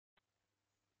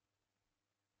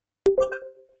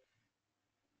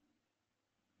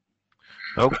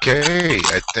Okay,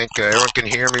 I think everyone can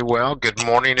hear me well. Good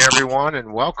morning, everyone,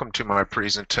 and welcome to my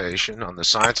presentation on the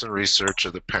science and research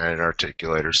of the Panadent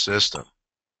Articulator System.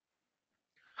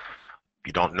 If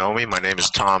you don't know me, my name is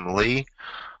Tom Lee.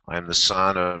 I am the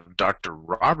son of Dr.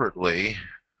 Robert Lee,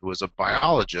 who was a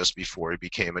biologist before he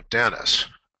became a dentist.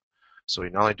 So he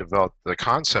not only developed the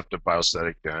concept of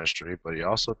biostatic dentistry, but he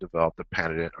also developed the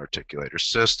Panadent Articulator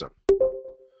System.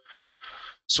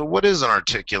 So what is an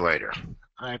articulator?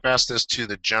 I've asked this to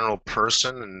the general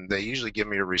person, and they usually give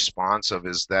me a response of,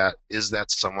 is that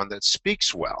someone that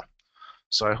speaks well?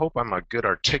 So I hope I'm a good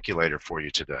articulator for you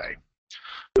today.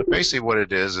 But basically what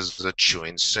it is a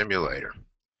chewing simulator.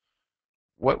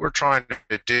 What we're trying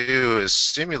to do is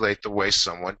simulate the way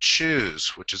someone chews,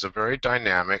 which is a very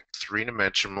dynamic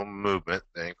three-dimensional movement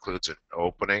that includes an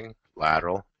opening,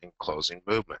 lateral, and closing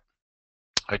movement.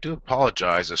 I do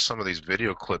apologize if some of these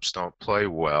video clips don't play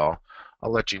well.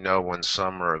 I'll let you know when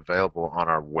some are available on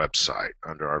our website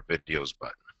under our videos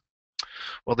button.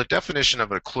 Well, the definition of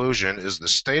occlusion is the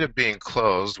state of being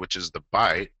closed, which is the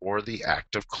bite or the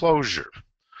act of closure.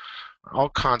 All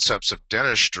concepts of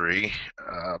dentistry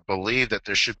believe that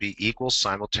there should be equal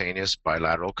simultaneous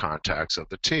bilateral contacts of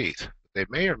the teeth. They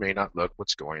may or may not look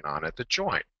what's going on at the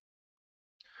joint.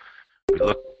 We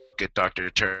look at Dr.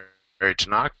 Terry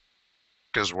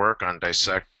Tanaka's work on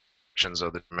dissections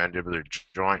of the mandibular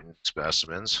joint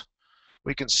specimens.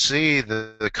 We can see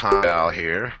the condyle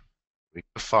here, we can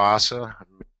see the fossa,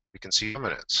 we can see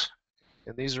eminence.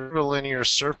 And these are linear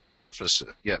surfaces,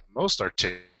 yet most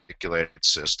articulated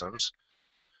systems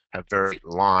have very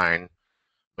line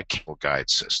mechanical guide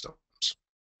systems.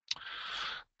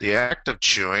 The act of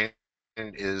chewing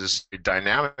is a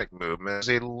dynamic movement. As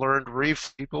a learned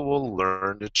reflex, people will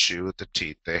learn to chew with the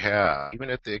teeth they have, even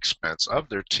at the expense of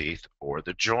their teeth or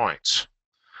the joints.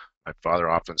 My father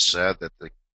often said that the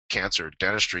cancer of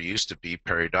dentistry used to be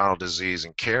periodontal disease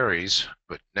and caries,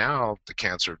 but now the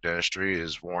cancer of dentistry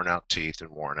is worn out teeth and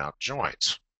worn out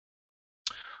joints.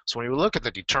 So when you look at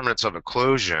the determinants of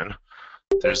occlusion,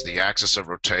 there's the axis of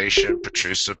rotation,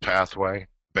 protrusive pathway,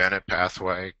 Bennett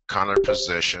pathway, condylar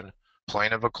position,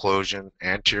 plane of occlusion,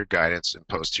 anterior guidance, and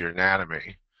posterior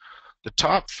anatomy. The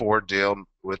top four deal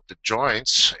with the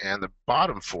joints, and the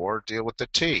bottom four deal with the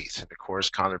teeth. And of course,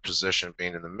 condylar position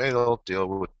being in the middle, deal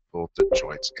with both the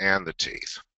joints and the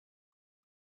teeth.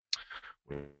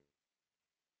 We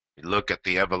look at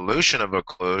the evolution of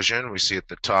occlusion. We see at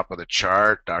the top of the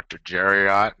chart Dr.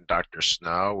 Jariot and Dr.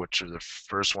 Snow, which are the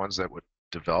first ones that would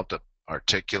develop an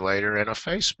articulator and a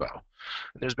face bow.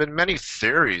 And there's been many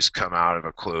theories come out of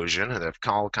occlusion that have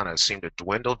all kind of seemed to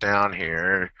dwindle down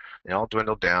here. They all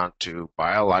dwindle down to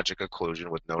biologic occlusion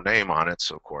with no name on it.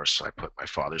 So of course I put my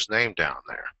father's name down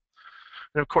there.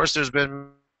 And of course there's been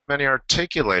many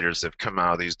articulators that have come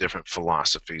out of these different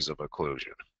philosophies of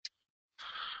occlusion,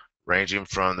 ranging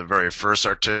from the very first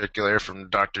articulator from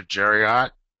Dr.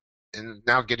 Jariot and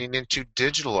now getting into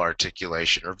digital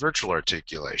articulation or virtual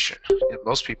articulation. And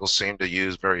most people seem to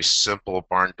use very simple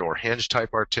barn door hinge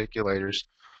type articulators,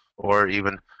 or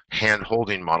even hand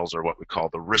holding models, or what we call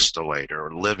the wristillator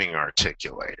or living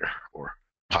articulator, or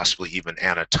possibly even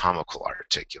anatomical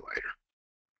articulator.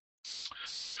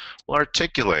 Well,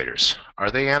 articulators,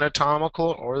 are they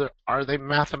anatomical or are they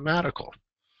mathematical?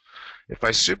 If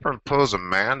I superimpose a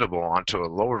mandible onto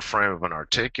a lower frame of an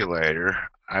articulator,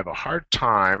 I have a hard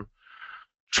time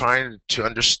trying to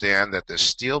understand that this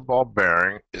steel ball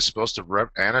bearing is supposed to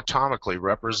anatomically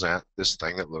represent this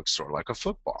thing that looks sort of like a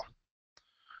football.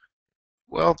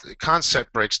 Well, the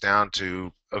concept breaks down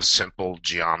to a simple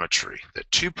geometry,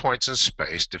 that 2 points in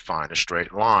space define a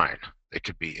straight line. They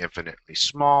could be infinitely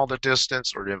small, the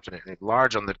distance, or infinitely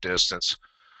large on the distance.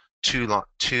 Two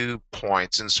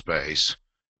points in space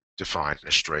define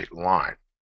a straight line.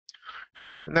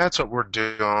 And that's what we're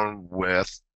doing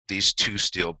with these two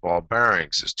steel ball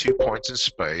bearings, is 2 points in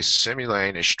space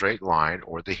simulating a straight line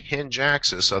or the hinge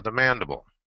axis of the mandible.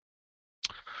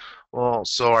 Well,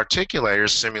 so articulators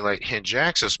simulate hinge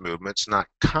axis movements, not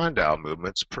condyle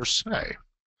movements per se.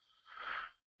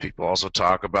 People also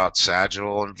talk about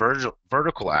sagittal and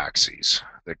vertical axes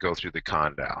that go through the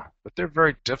condyle, but they're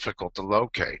very difficult to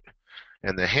locate.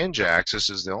 And the hinge axis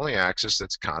is the only axis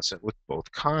that's constant with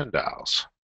both condyles.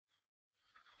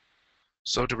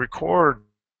 So to record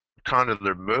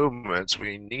condylar movements,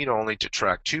 we need only to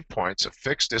track 2 points a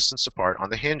fixed distance apart on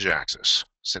the hinge axis,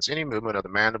 since any movement of the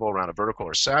mandible around a vertical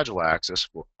or sagittal axis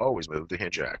will always move the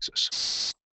hinge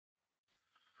axis.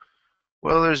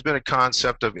 Well, there's been a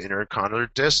concept of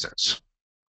intercondylar distance.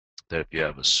 that if you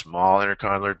have a small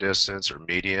intercondylar distance or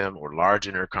medium or large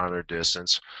intercondylar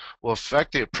distance will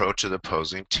affect the approach of the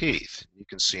opposing teeth. You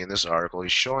can see in this article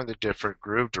he's showing the different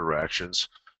groove directions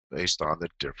based on the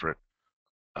different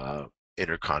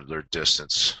intercondylar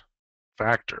distance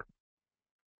factor.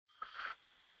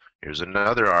 Here's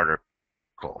another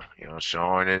article,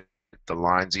 showing it the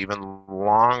lines even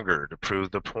longer to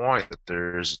prove the point that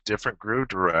there's different groove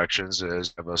directions as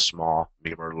you have a small,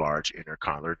 medium, or large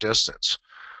intercondylar distance.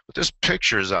 But this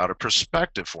picture is out of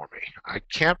perspective for me. I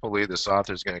can't believe this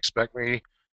author is going to expect me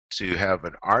to have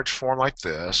an arch form like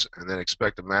this and then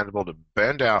expect the mandible to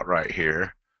bend out right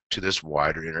here to this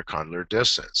wider intercondylar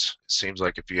distance. It seems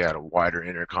like if you had a wider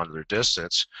intercondylar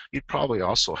distance, you'd probably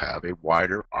also have a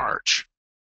wider arch.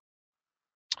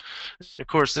 Of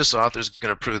course, this author is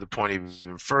going to prove the point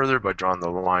even further by drawing the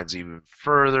lines even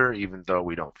further, even though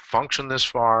we don't function this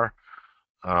far.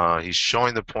 He's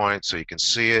showing the point so you can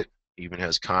see it. Even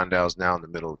has condyles now in the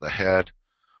middle of the head.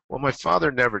 Well, my father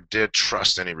never did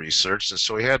trust any research, and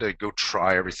so he had to go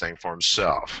try everything for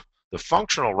himself. The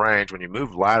functional range when you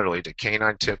move laterally to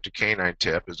canine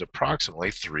tip is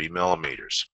approximately 3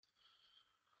 millimeters.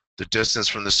 The distance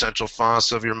from the central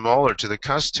fossa of your molar to the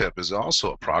cusp tip is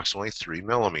also approximately 3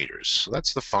 millimeters. So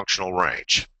that's the functional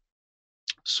range.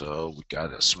 So we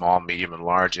got a small, medium, and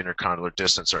large intercondylar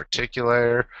distance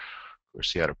articulator. Of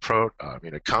course, he had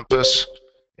a compass,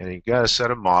 and he got a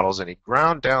set of models, and he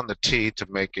ground down the teeth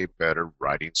to make a better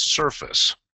writing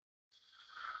surface.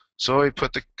 So he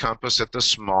put the compass at the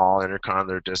small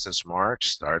intercondylar distance mark,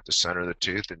 started at the center of the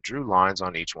tooth, and drew lines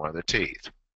on each one of the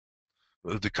teeth.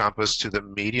 Moved the compass to the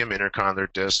medium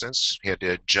intercondylar distance. He had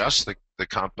to adjust the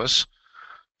compass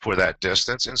for that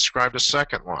distance and inscribed a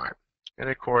second line. And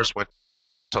of course went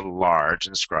to large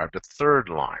and inscribed a third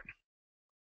line.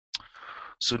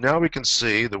 So now we can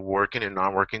see the working and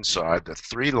non-working side, the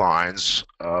 3 lines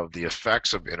of the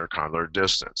effects of intercondylar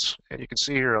distance. And you can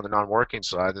see here on the non-working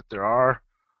side that there are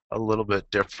a little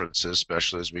bit differences,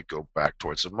 especially as we go back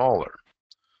towards the molar.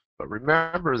 But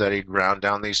remember that he ground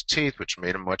down these teeth, which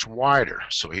made them much wider.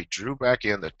 So he drew back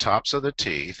in the tops of the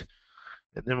teeth,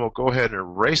 and then we'll go ahead and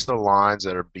erase the lines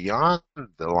that are beyond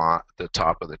the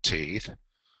top of the teeth,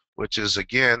 which is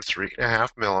again 3.5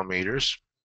 millimeters,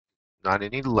 not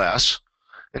any less.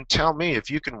 And tell me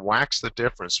if you can wax the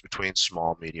difference between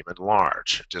small, medium, and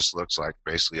large. It just looks like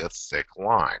basically a thick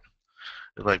line.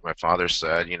 And like my father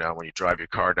said, when you drive your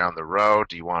car down the road,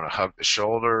 do you want to hug the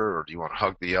shoulder or do you want to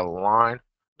hug the yellow line?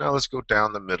 Now let's go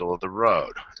down the middle of the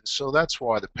road. And so that's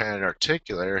why the Panadent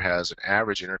Articulator has an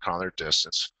average intercondylar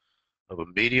distance of a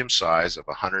medium size of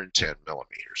 110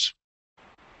 millimeters.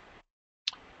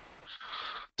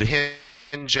 The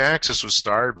hinge axis was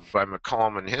started by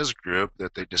McCollum and his group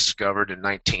that they discovered in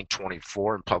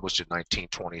 1924 and published in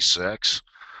 1926.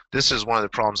 This is one of the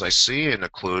problems I see in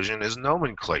occlusion is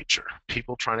nomenclature.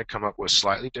 People trying to come up with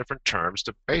slightly different terms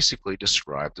to basically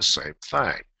describe the same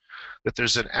thing. That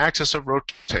there's an axis of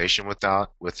rotation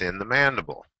within the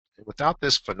mandible. And without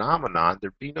this phenomenon,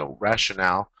 there'd be no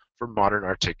rationale for modern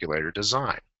articulator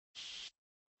design.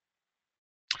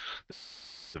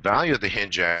 The value of the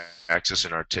hinge axis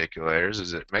in articulators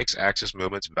is that it makes axis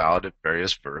movements valid at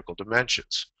various vertical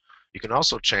dimensions. You can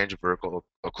also change a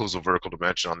occlusal vertical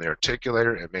dimension on the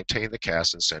articulator and maintain the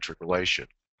cast and centric relation.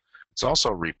 It's also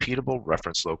a repeatable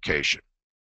reference location.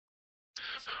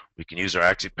 We can use our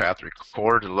AxiPath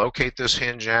recorder to locate this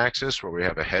hinge axis where we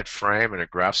have a head frame and a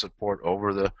graft support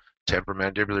over the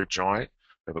temporomandibular joint.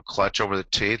 We have a clutch over the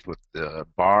teeth with the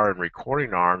bar and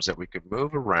recording arms that we can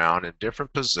move around in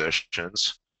different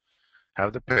positions,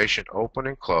 have the patient open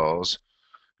and close,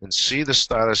 and see the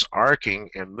stylus arcing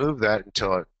and move that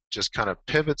until it just kind of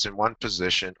pivots in one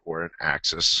position or a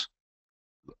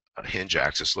hinge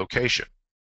axis location.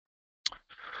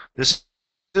 This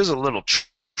is a little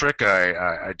trick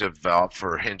I developed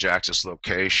for hinge axis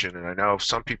location, and I know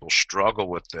some people struggle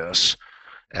with this.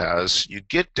 As you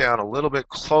get down a little bit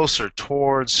closer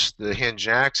towards the hinge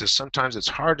axis, sometimes it's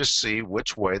hard to see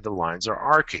which way the lines are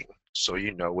arcing, so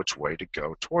you know which way to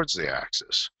go towards the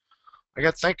axis. I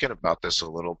got thinking about this a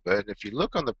little bit. If you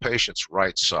look on the patient's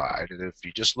right side, and if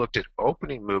you just looked at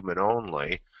opening movement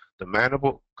only, the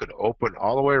mandible could open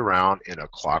all the way around in a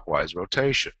clockwise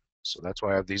rotation. So that's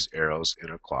why I have these arrows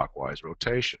in a clockwise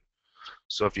rotation.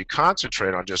 So if you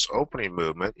concentrate on just opening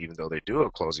movement, even though they do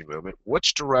a closing movement,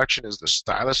 which direction is the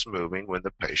stylus moving when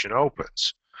the patient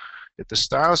opens? If the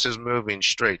stylus is moving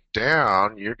straight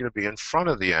down, you're going to be in front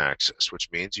of the axis,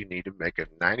 which means you need to make a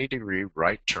 90-degree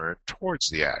right turn towards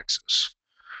the axis.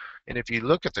 And if you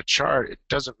look at the chart, it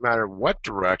doesn't matter what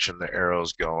direction the arrow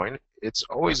is going, it's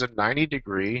always a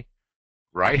 90-degree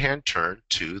right-hand turn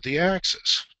to the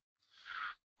axis.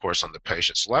 course, on the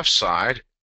patient's left side,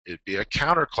 it'd be a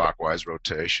counterclockwise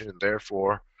rotation, and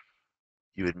therefore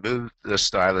you would move the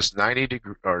stylus 90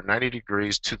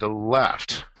 degrees to the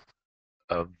left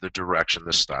of the direction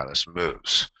the stylus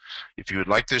moves. If you would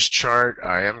like this chart,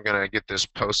 I am going to get this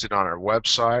posted on our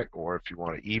website, or if you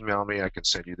want to email me, I can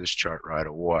send you this chart right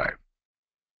away.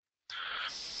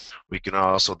 We can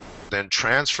also then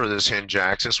transfer this hinge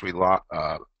axis we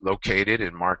located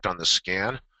and marked on the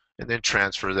scan, and then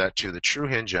transfer that to the true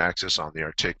hinge axis on the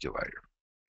articulator.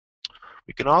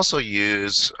 We can also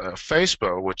use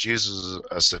Facebook, which uses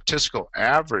a statistical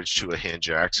average to a hinge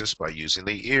axis by using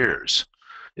the ears.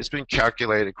 It's been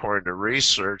calculated according to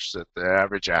research that the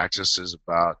average axis is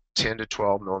about 10 to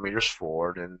 12 millimeters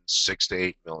forward and 6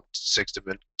 to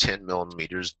 10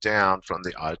 millimeters down from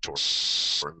the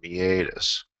auditory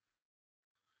meatus.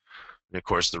 And of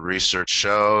course, the research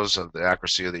shows of the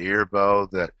accuracy of the ear bow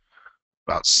that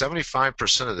about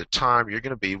 75% of the time you're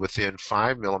going to be within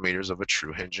 5 millimeters of a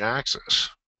true hinge axis.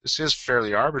 This is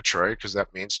fairly arbitrary because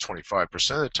that means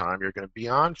 25% of the time you're going to be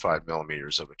on 5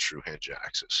 millimeters of a true hinge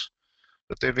axis.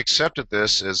 But they've accepted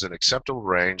this as an acceptable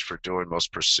range for doing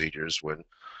most procedures when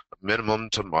minimum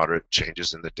to moderate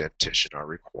changes in the dentition are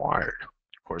required.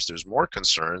 Of course, there's more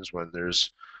concerns when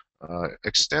there's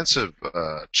extensive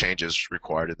changes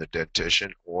required in the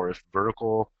dentition, or if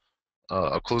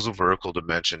occlusal vertical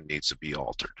dimension needs to be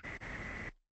altered.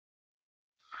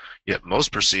 Yet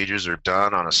most procedures are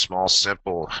done on a small,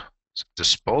 simple,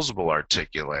 disposable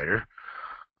articulator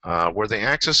where the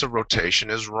axis of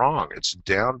rotation is wrong. It's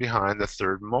down behind the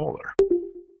third molar.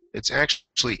 It's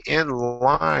actually in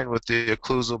line with the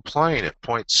occlusal plane at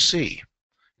point C.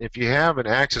 If you have an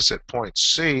axis at point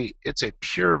C, it's a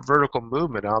pure vertical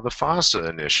movement out of the fossa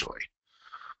initially.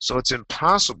 So it's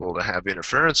impossible to have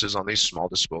interferences on these small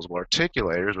disposable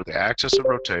articulators where the axis of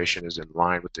rotation is in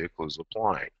line with the occlusal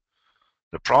plane.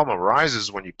 The problem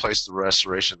arises when you place the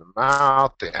restoration in the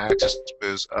mouth, the axis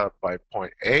moves up by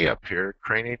point A up here,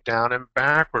 creating down and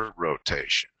backward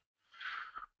rotation,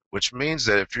 which means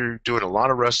that if you're doing a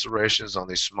lot of restorations on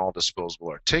these small disposable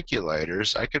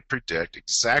articulators, I could predict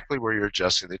exactly where you're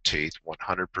adjusting the teeth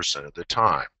 100% of the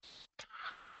time.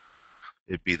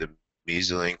 It'd be the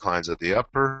mesial inclines of the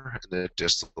upper and the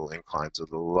distal inclines of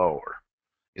the lower.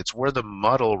 It's where the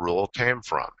Muddle rule came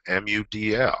from,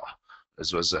 M-U-D-L.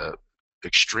 This was a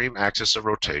extreme axis of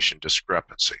rotation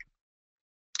discrepancy.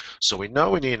 So we know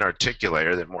we need an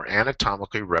articulator that more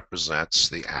anatomically represents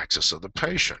the axis of the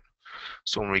patient.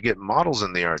 So when we get models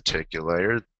in the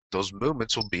articulator, those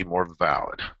movements will be more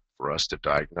valid for us to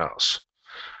diagnose.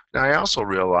 Now I also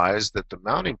realize that the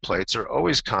mounting plates are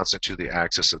always constant to the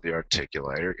axis of the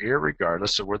articulator,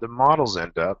 irregardless of where the models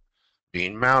end up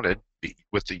being mounted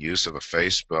with the use of a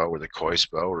face bow or the coist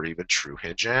bow or even true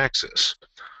hinge axis.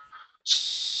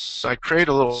 So I create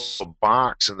a little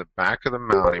box in the back of the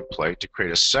mounting plate to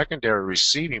create a secondary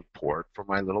receiving port for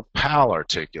my little PAL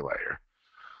articulator.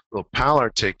 The little PAL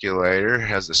articulator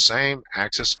has the same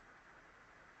axis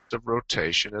of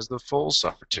rotation as the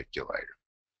full-size articulator.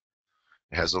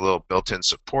 It has a little built-in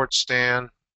support stand.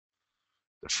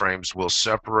 The frames will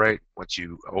separate once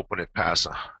you open it past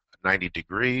 90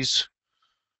 degrees.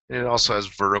 And it also has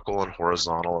vertical and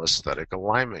horizontal aesthetic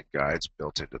alignment guides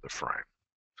built into the frame.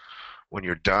 When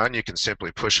you're done, you can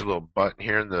simply push a little button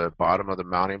here in the bottom of the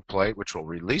mounting plate, which will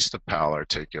release the PAL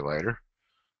articulator.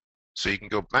 So you can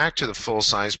go back to the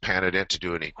full-size Panadent to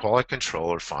do any quality control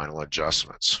or final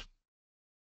adjustments.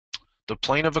 The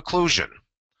plane of occlusion.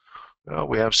 Well,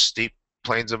 we have steep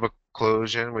planes of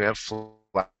occlusion. We have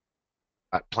flat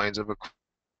planes of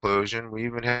occlusion. We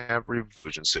even have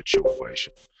revision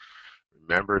situation.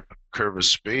 Remember, curve of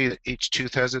speed, each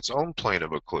tooth has its own plane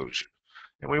of occlusion.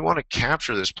 And we want to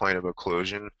capture this plane of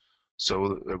occlusion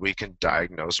so that we can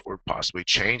diagnose or possibly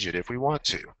change it if we want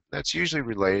to. That's usually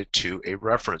related to a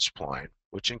reference plane,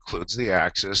 which includes the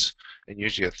axis and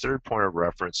usually a third point of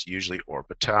reference, usually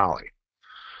orbitally.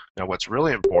 Now what's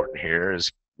really important here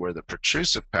is where the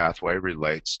protrusive pathway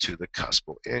relates to the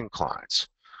cuspal inclines.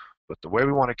 But the way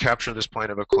we want to capture this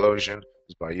plane of occlusion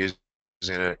is by using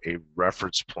a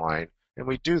reference plane, and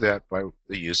we do that by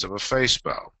the use of a face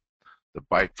bow. The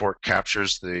bite fork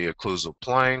captures the occlusal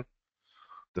plane.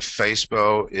 The face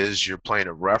bow is your plane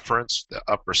of reference. The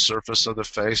upper surface of the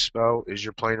face bow is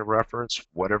your plane of reference.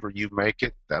 Whatever you make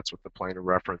it, that's what the plane of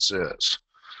reference is.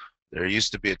 There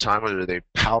used to be a time where they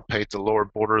palpate the lower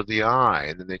border of the eye,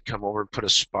 and then they'd come over and put a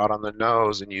spot on the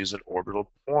nose and use an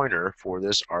orbital pointer for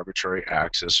this arbitrary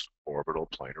axis orbital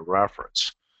plane of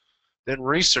reference. Then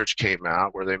research came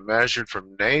out where they measured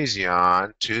from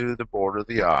nasion to the border of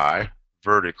the eye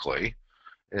vertically,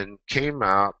 and came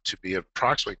out to be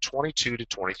approximately 22 to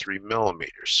 23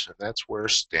 millimeters. And that's where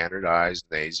standardized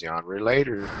Nasion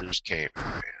relators came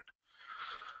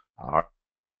in.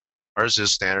 Ours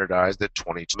is standardized at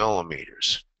 22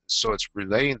 millimeters. So it's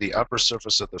relating the upper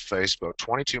surface of the face about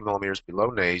 22 millimeters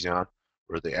below Nasion,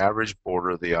 where the average border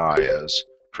of the eye is,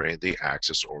 creating the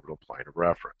axis orbital plane of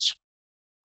reference.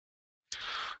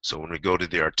 So when we go to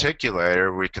the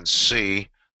articulator, we can see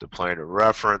the plane of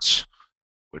reference,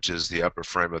 which is the upper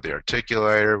frame of the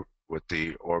articulator with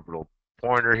the orbital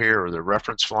pointer here, or the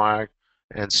reference flag,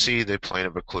 and see the plane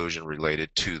of occlusion related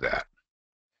to that.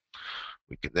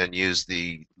 We can then use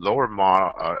the lower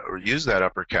model, or use that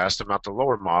upper cast to mount the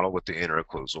lower model with the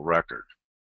interocclusal record.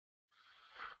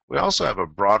 We also have a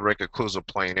Broderick occlusal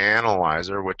plane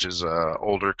analyzer, which is an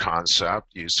older concept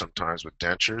used sometimes with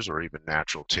dentures or even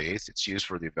natural teeth. It's used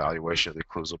for the evaluation of the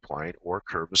occlusal plane or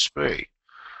curve of Spee.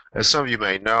 As some of you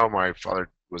may know, my father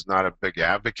was not a big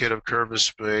advocate of curve of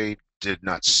Spee, did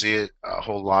not see it a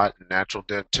whole lot in natural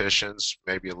dentitions,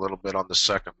 maybe a little bit on the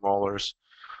second molars,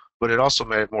 but it also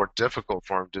made it more difficult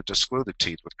for him to disglue the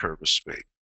teeth with curve of Spee.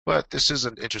 But this is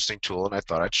an interesting tool, and I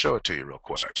thought I'd show it to you real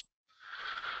quick.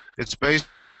 It's based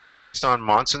on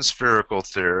Monson spherical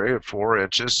theory at 4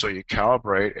 inches, so you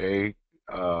calibrate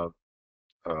a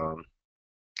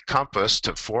compass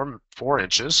to 4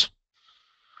 inches,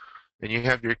 and you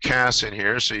have your cast in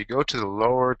here. So you go to the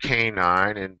lower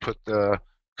canine and put the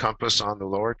compass on the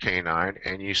lower canine,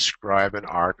 and you scribe an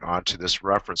arc onto this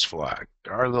reference flag.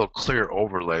 There are little clear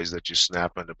overlays that you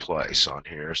snap into place on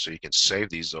here, so you can save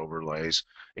these overlays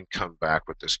and come back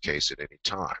with this case at any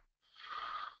time.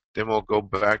 Then we'll go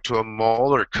back to a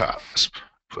molar cusp,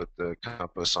 put the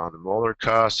compass on the molar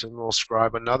cusp, and we'll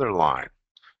scribe another line.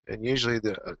 And usually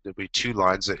there'll be 2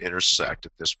 lines that intersect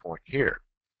at this point here.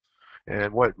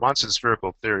 And what Monson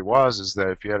spherical theory was is that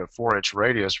if you had a 4-inch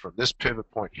radius from this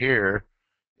pivot point here,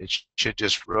 it should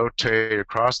just rotate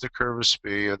across the curve of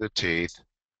Spee of the teeth,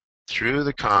 through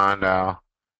the condyle,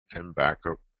 and back,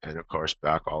 and of course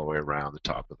back all the way around the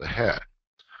top of the head.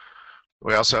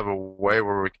 We also have a way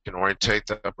where we can orientate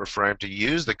the upper frame to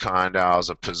use the condyle as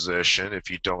a position.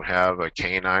 If you don't have a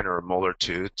canine or a molar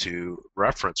tooth to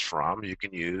reference from, you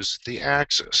can use the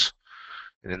axis.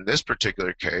 And in this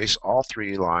particular case, all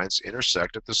 3 lines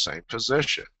intersect at the same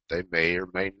position. They may or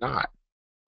may not.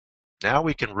 Now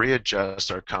we can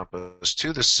readjust our compass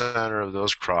to the center of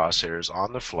those crosshairs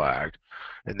on the flag,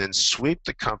 and then sweep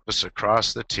the compass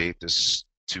across the teeth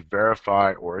to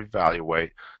verify or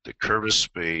evaluate the curve of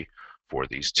Spee for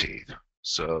these teeth.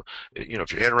 So,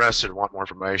 if you're interested and want more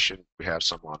information, we have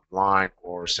some online,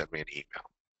 or send me an email.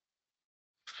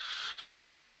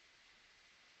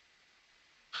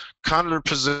 Condylar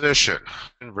position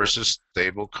versus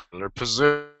stable condylar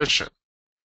position.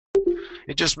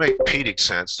 It just makes comedic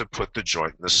sense to put the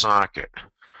joint in the socket.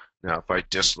 Now, if I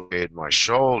dislocated my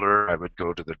shoulder, I would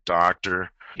go to the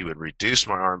doctor. He would reduce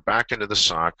my arm back into the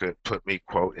socket, put me,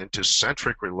 quote, into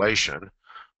centric relation.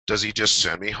 Does he just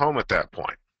send me home at that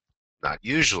point? Not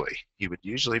usually. He would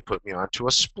usually put me onto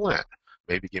a splint,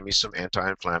 maybe give me some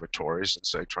anti-inflammatories and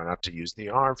say try not to use the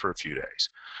arm for a few days.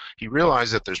 He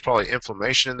realized that there's probably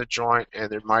inflammation in the joint, and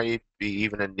there might be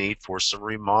even a need for some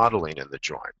remodeling in the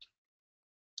joint.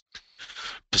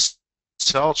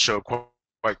 Results show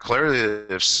quite clearly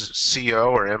that if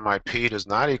CO or MIP does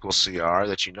not equal CR,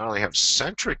 that you not only have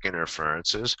centric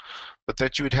interferences, but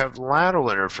that you would have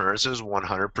lateral interferences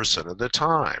 100% of the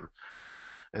time,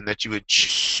 and that you would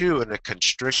chew in a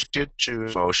constricted chew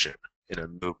motion in a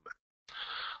movement.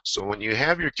 So when you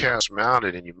have your cast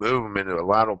mounted and you move them into a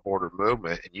lateral border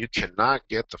movement, and you cannot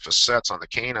get the facets on the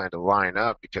canine to line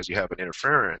up because you have an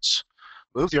interference,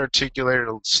 move the articulator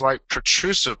in a slight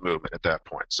protrusive movement at that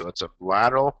point. So it's a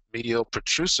lateral medial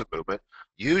protrusive movement.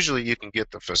 Usually you can get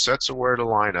the facets of where to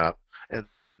line up, and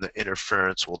the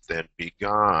interference will then be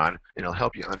gone, and it'll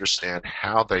help you understand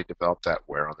how they develop that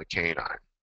wear on the canine.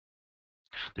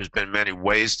 There's been many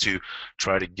ways to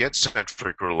try to get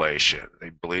centric relation. They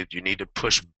believe you need to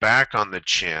push back on the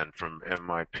chin from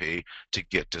MIP to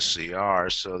get to CR,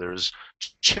 so there's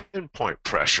chin point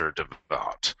pressure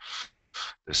developed.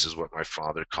 This is what my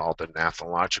father called the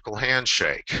nathological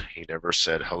handshake. He never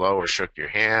said hello or shook your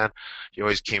hand. He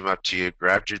always came up to you,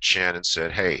 grabbed your chin, and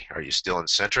said, "Hey, are you still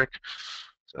eccentric?"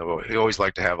 So he always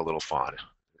liked to have a little fun,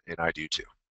 and I do too.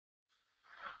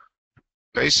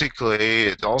 Basically,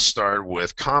 it all started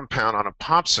with compound on a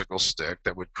popsicle stick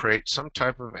that would create some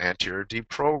type of anterior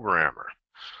deprogrammer.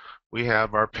 We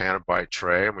have our Panadent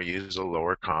tray, and we use a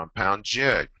lower compound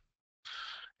jig.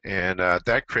 And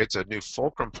that creates a new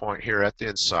fulcrum point here at the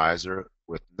incisor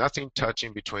with nothing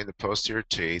touching between the posterior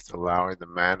teeth, allowing the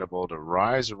mandible to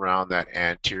rise around that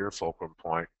anterior fulcrum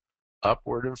point,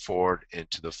 upward and forward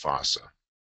into the fossa.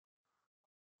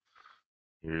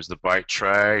 Here's the bite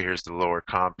tray, here's the lower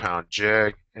compound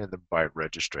jig, and the bite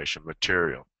registration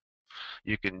material.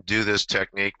 You can do this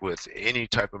technique with any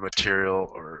type of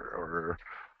material or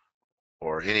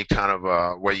any kind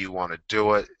of way you want to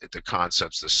do it. The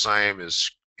concept's the same,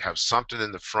 is have something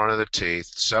in the front of the teeth,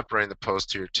 separating the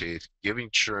posterior teeth, giving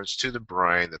assurance to the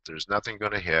brain that there's nothing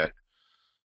going to hit,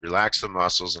 relax the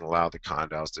muscles, and allow the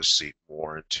condyles to seep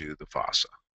more into the fossa.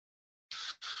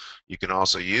 You can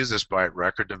also use this bite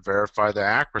record to verify the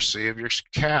accuracy of your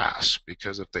casts,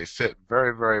 because if they fit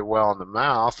very, very well in the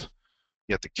mouth,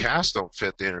 yet the casts don't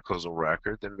fit the interocclusal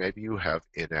record, then maybe you have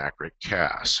inaccurate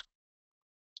casts.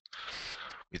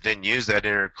 We then use that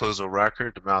interocclusal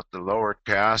record to mount the lower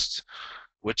casts,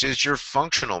 which is your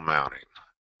functional mounting.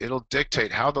 It'll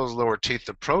dictate how those lower teeth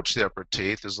approach the upper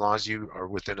teeth as long as you are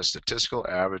within a statistical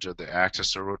average of the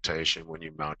axis of rotation when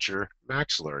you mount your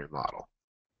maxillary model.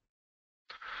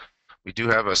 We do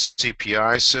have a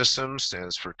CPI system,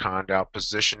 stands for condyle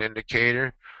position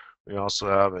indicator. We also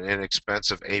have an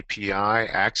inexpensive API,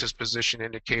 axis position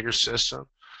indicator system,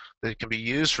 that can be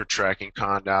used for tracking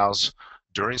condyles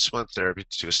during splint therapy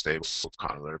to a stable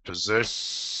condylar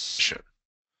position.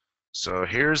 So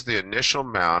here's the initial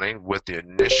mounting with the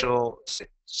initial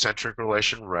centric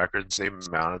relation records they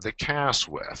mounted the cast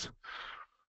with.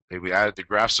 We added the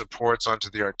graft supports onto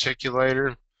the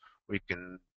articulator. We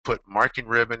can put marking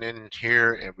ribbon in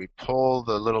here, and we pull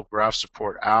the little graft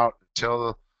support out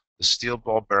until the steel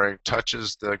ball bearing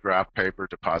touches the graft paper,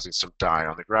 depositing some dye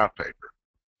on the graft paper.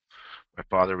 My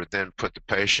father would then put the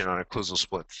patient on occlusal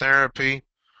splint therapy.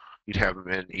 You'd have him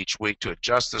in each week to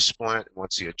adjust the splint.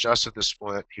 Once he adjusted the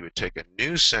splint, he would take a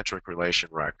new centric relation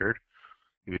record.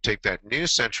 He would take that new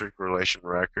centric relation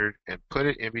record and put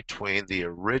it in between the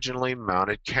originally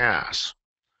mounted casts.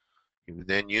 He would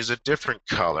then use a different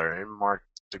color and mark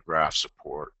the graft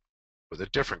support with a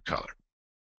different color.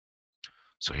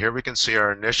 So here we can see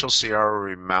our initial CR where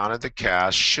we mounted the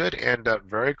cast should end up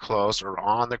very close or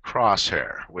on the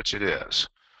crosshair, which it is.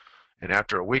 And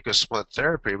after a week of splint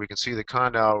therapy, we can see the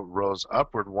condyle rose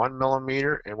upward 1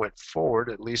 millimeter and went forward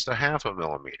at least a half a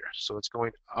millimeter. So it's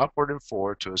going upward and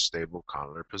forward to a stable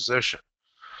condylar position.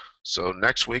 So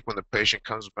next week when the patient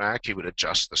comes back, he would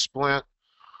adjust the splint.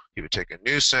 He would take a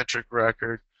new centric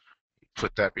record,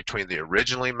 put that between the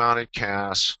originally mounted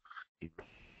casts. He'd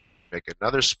make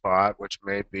another spot which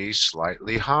may be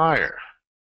slightly higher.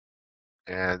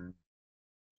 And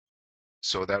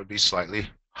so that would be slightly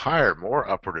higher, more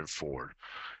upward and forward.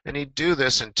 And he'd do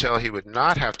this until he would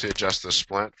not have to adjust the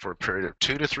splint for a period of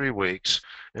 2 to 3 weeks.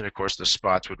 And of course, the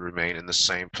spots would remain in the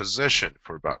same position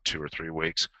for about 2 or 3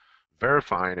 weeks,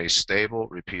 verifying a stable,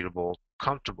 repeatable,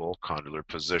 comfortable condylar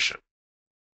position,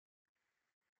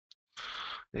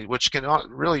 which can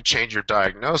really change your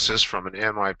diagnosis from an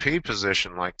MIP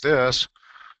position like this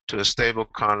to a stable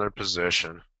condylar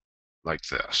position like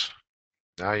this.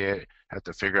 Now you have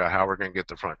to figure out how we're going to get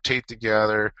the front teeth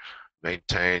together,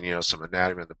 maintain some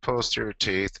anatomy in the posterior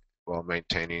teeth while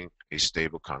maintaining a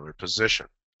stable condylar position.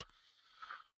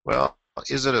 Well,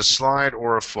 is it a slide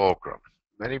or a fulcrum?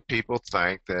 Many people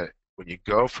think that when you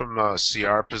go from a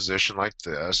CR position like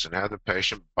this and have the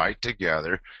patient bite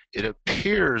together, it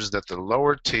appears that the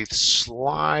lower teeth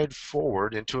slide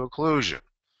forward into occlusion.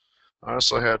 I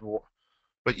also had,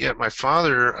 but yet my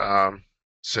father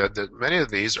said that many of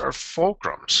these are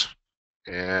fulcrums,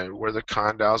 and where the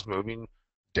condyle's moving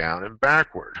down and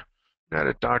backward. And I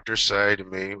had a doctor say to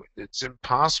me, it's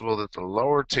impossible that the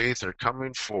lower teeth are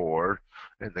coming forward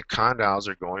and the condyles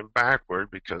are going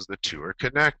backward because the two are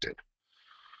connected.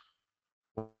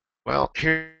 Well,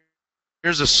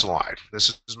 here's a slide.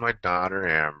 This is my daughter,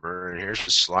 Amber, and here's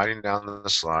she's sliding down the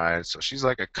slide. So she's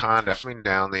like a condyle coming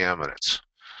down the eminence.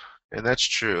 And that's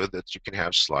true that you can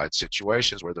have slide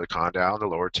situations where the condyle and the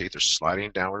lower teeth are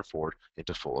sliding downward and forward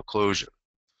into full occlusion.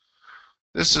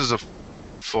 This is a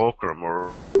fulcrum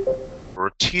or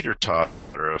a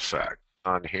teeter-totter effect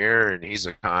on here, and he's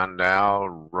a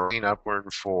condyle rolling upward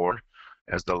and forward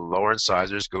as the lower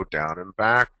incisors go down and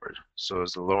backward. So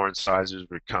as the lower incisors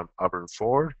would come upward and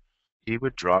forward, he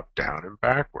would drop down and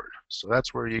backward. So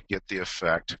that's where you get the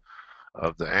effect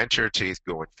of the anterior teeth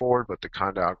going forward, but the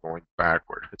condyle going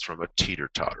backward. It's from a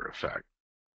teeter-totter effect.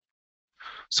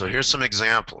 So here's some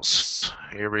examples.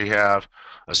 Here we have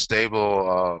a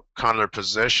stable condylar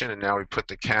position, and now we put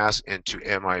the cast into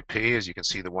MIP, as you can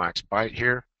see the wax bite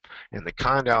here. And the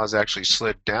condyle is actually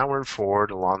slid downward and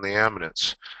forward along the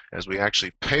eminence as we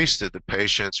actually pasted the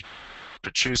patient's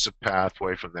protrusive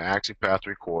pathway from the AxiPath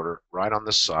recorder right on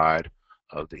the side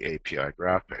of the API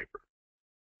graph paper.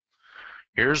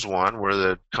 Here's one where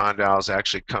the condyle has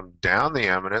actually come down the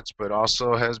eminence, but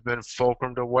also has been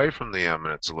fulcrumed away from the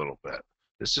eminence a little bit.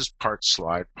 This is part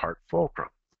slide, part fulcrum.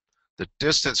 The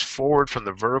distance forward from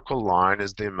the vertical line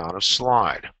is the amount of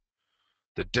slide.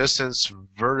 The distance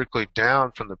vertically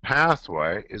down from the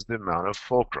pathway is the amount of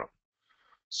fulcrum.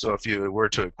 So if you were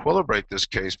to equilibrate this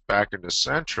case back into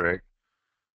centric,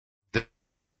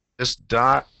 this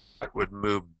dot would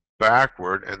move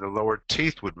backward and the lower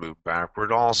teeth would move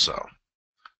backward also.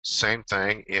 Same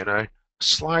thing in a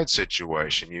slide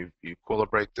situation. You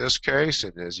equilibrate this case,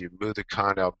 and as you move the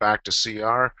condyle back to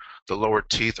CR, the lower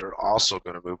teeth are also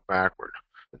going to move backward.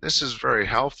 And this is very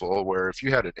helpful where if you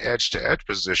had an edge-to-edge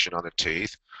position on the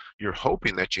teeth, you're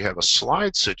hoping that you have a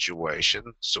slide situation,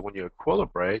 so when you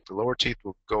equilibrate, the lower teeth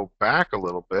will go back a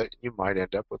little bit, and you might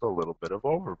end up with a little bit of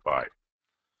overbite.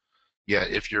 Yet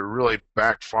if you're really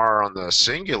back far on the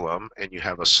cingulum and you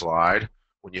have a slide,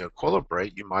 when you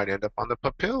equilibrate, you might end up on the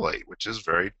papillae, which is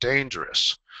very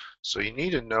dangerous. So you need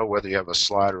to know whether you have a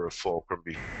slide or a fulcrum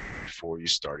before you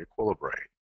start equilibrating.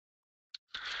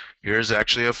 Here's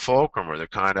actually a fulcrum where the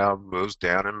condyle moves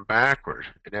down and backward.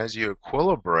 And as you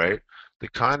equilibrate, the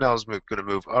condyle is going to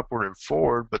move upward and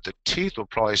forward, but the teeth will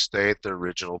probably stay at the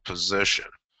original position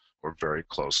or very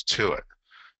close to it.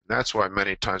 And that's why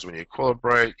many times when you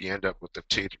equilibrate, you end up with the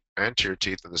teeth, anterior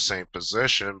teeth in the same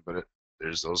position, but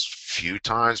there's those few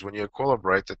times when you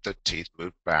equilibrate that the teeth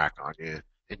move back on you,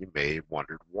 and you may have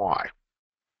wondered why.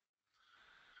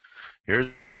 Here's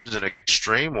an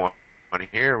extreme one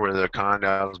here where the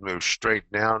condyles move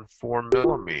straight down 4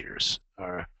 millimeters.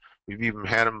 We've even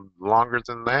had them longer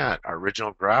than that. Our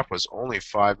original graph was only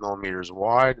 5 millimeters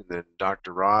wide, and then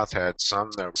Dr. Roth had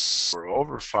some that were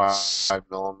over 5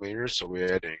 millimeters, so we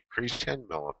had to increase 10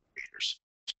 millimeters.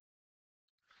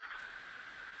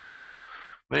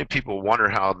 Many people wonder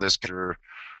how this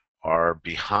are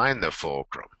behind the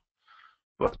fulcrum,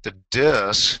 but the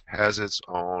disc has its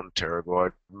own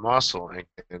pterygoid muscle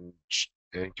and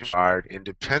can fired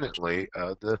independently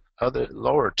of the other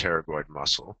lower pterygoid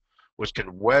muscle, which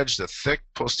can wedge the thick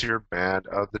posterior band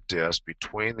of the disc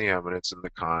between the eminence and the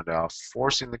condyle,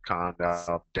 forcing the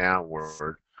condyle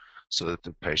downward so that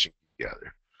the patient can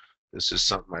gather. This is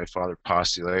something my father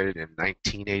postulated in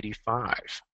 1985.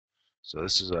 So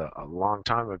this is a long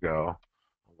time ago,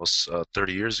 almost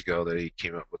 30 years ago, that he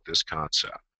came up with this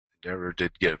concept. Never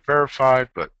did get it verified,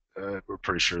 but we're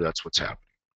pretty sure that's what's happening.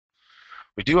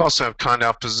 We do also have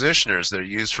condyle positioners that are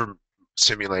used for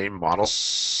simulating model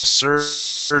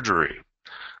surgery.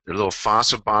 They're little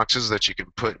fossa boxes that you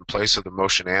can put in place of the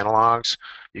motion analogs.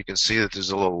 You can see that there's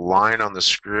a little line on the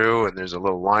screw and there's a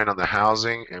little line on the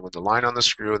housing, and when the line on the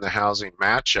screw and the housing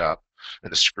match up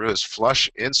and the screw is flush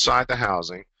inside the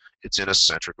housing, it's in a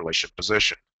centric relation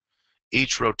position.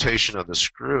 Each rotation of the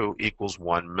screw equals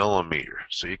 1 millimeter.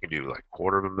 So you can do like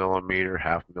 1/4 of a millimeter,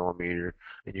 1/2 millimeter,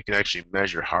 and you can actually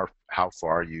measure how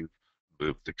far you've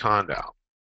moved the condyle.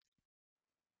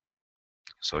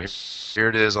 So here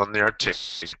it is on the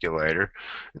articulator.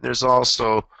 And there's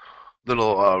also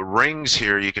little rings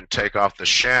here you can take off the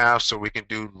shaft, so we can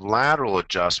do lateral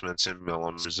adjustments in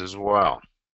millimeters as well.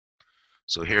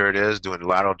 So here it is doing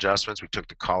lateral adjustments. We took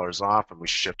the collars off and we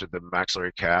shifted the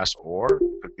maxillary cast, or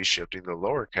could be shifting the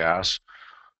lower cast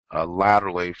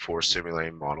laterally for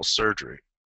simulating model surgery.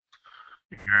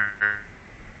 Here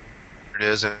it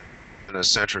is in a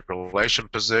centric relation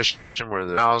position where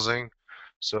the housing.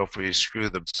 So if we screw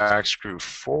the back screw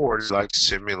forward, like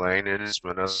simulating an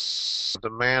adjustment of the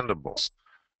mandible.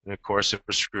 And of course, if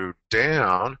we're screwed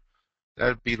down, that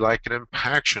would be like an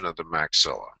impaction of the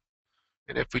maxilla.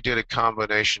 And if we did a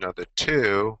combination of the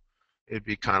two, it'd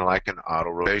be kind of like an auto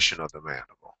rotation of the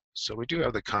mandible. So we do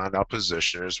have the condyle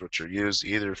positioners, which are used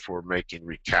either for making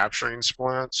recapturing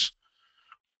splints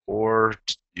or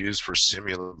used for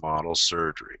simulating model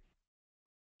surgery.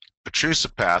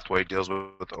 Protrusive pathway deals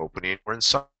with opening or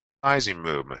incising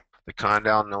movement. The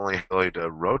condyle not only has the ability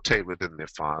to rotate within the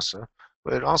fossa,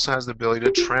 but it also has the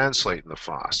ability to translate in the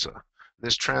fossa.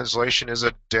 This translation is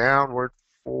a downward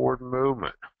forward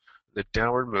movement. The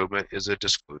downward movement is a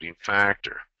discluding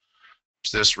factor.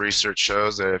 This research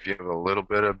shows that if you have a little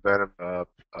bit of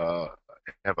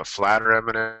have a flatter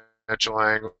eminential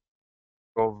angle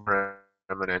over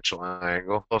eminential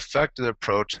angle, will affect the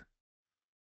approach.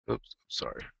 Oops,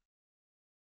 sorry.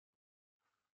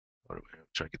 What do we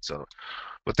have? Check it out.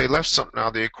 But they left something out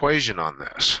of the equation on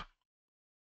this.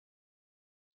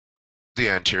 The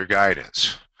anterior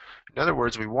guidance. In other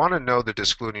words, we want to know the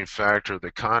discluding factor of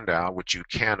the condyle, which you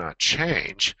cannot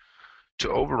change,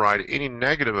 to override any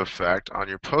negative effect on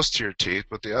your posterior teeth,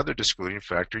 but the other discluding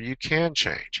factor you can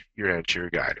change, your anterior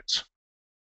guidance.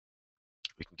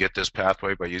 We can get this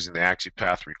pathway by using the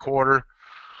AxioPath recorder,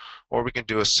 or we can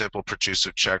do a simple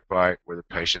protrusive check bite where the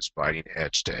patient's biting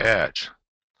edge to edge.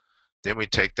 Then we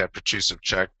take that protrusive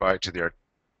check bite to the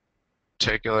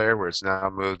articulator where it's now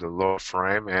moved the lower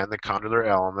frame and the condylar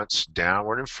elements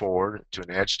downward and forward to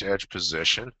an edge-to-edge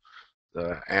position.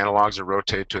 The analogs are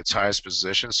rotated to its highest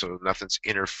position so nothing's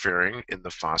interfering in the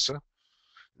fossa.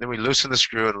 Then we loosen the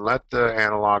screw and let the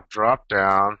analog drop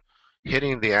down,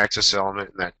 hitting the axis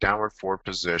element in that downward forward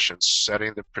position,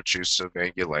 setting the protrusive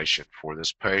angulation for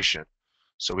this patient.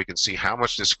 So we can see how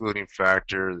much discluding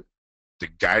factor the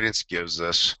guidance gives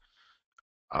us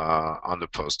on the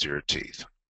posterior teeth.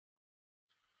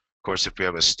 Of course, if we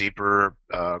have a steeper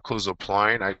occlusal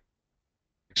plane, I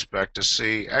expect to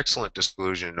see excellent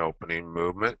disclusion and opening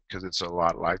movement because it's a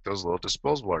lot like those little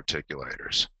disposable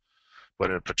articulators. But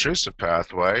in a protrusive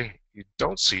pathway, you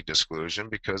don't see disclusion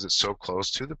because it's so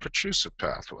close to the protrusive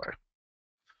pathway.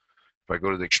 If I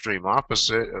go to the extreme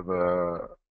opposite of a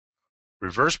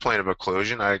reverse plane of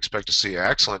occlusion, I expect to see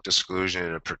excellent disclusion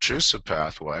in a protrusive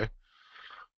pathway,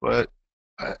 but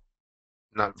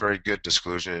not very good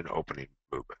disclusion in opening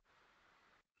movement.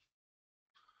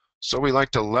 So we like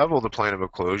to level the plane of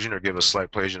occlusion or give a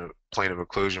slight plane of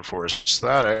occlusion for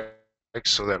aesthetics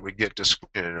so that we get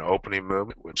disclusion in an opening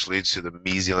movement, which leads to the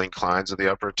mesial inclines of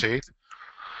the upper teeth,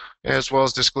 as well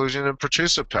as disclusion in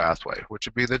protrusive pathway, which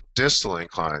would be the distal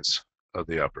inclines of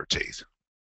the upper teeth.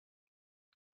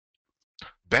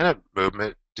 Bennett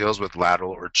movement deals with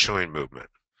lateral or chewing movement.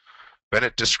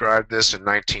 Bennett described this in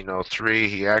 1903.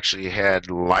 He actually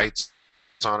had lights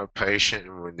on a patient,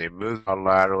 and when they moved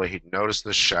laterally, he noticed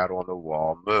the shadow on the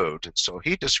wall moved. And so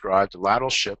he described the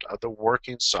lateral shift of the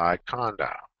working side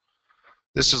condyle.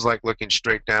 This is like looking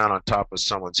straight down on top of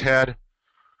someone's head.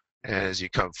 And as you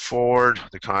come forward,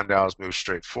 the condyles move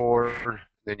straight forward.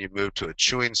 Then you move to a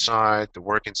chewing side. The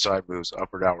working side moves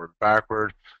upward, outward,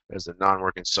 backward as the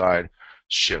non-working side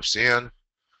shifts in.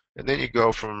 And then you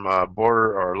go from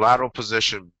border or lateral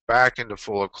position back into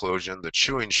full occlusion, the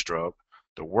chewing stroke.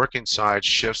 The working side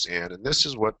shifts in, and this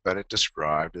is what Bennett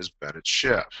described as Bennett's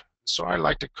shift. So I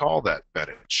like to call that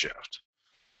Bennett shift.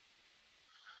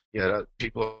 Yeah,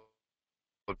 people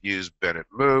have used Bennett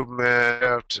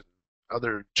movement and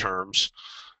other terms.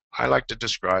 I like to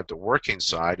describe the working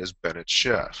side as Bennett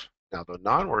shift. Now the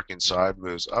non-working side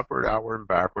moves upward, outward, and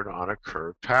backward on a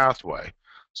curved pathway.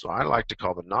 So I like to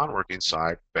call the non-working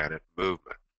side Bennett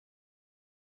movement.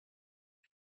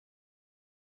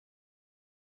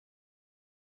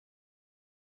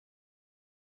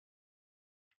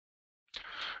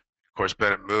 Of course,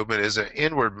 Bennett movement is an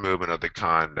inward movement of the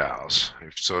condyles.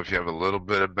 So if you have a little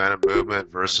bit of Bennett movement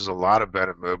versus a lot of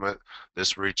Bennett movement,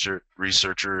 this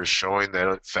researcher is showing that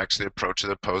it affects the approach of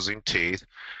the opposing teeth.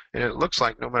 And it looks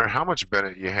like no matter how much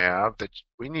Bennett you have, that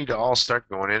we need to all start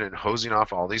going in and hosing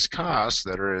off all these costs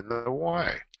that are in the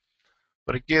way.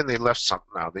 But again, they left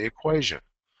something out of the equation,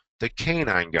 the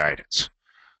canine guidance.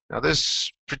 Now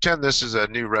pretend this is a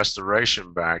new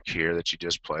restoration back here that you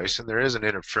just placed, and there is an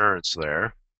interference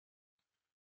there.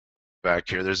 Back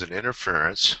here, there's an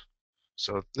interference.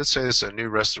 So let's say this is a new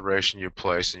restoration you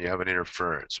place and you have an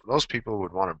interference. Most people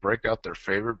would want to break out their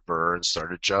favorite burr and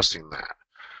start adjusting that.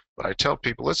 But I tell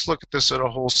people, let's look at this at a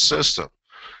whole system.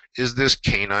 Is this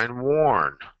canine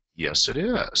worn? Yes, it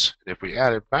is. And if we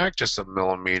added back just a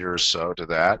millimeter or so to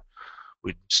that,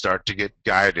 we'd start to get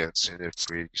guidance. And if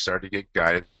we start to get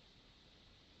guidance,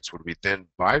 would we then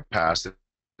bypass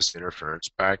this interference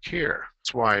back here?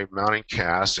 That's why mounting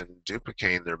casts and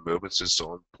duplicating their movements is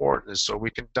so important, is so we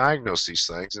can diagnose these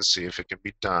things and see if it can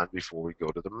be done before we go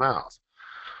to the mouth.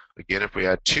 Again, if we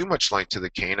add too much length to the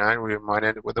canine, we might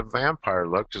end up with a vampire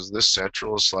look because this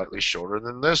central is slightly shorter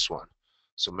than this one.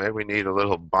 So maybe we need a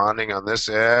little bonding on this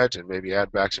edge and maybe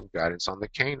add back some guidance on the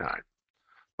canine.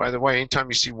 By the way, anytime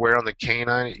you see wear on the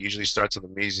canine, it usually starts at the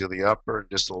mesial upper and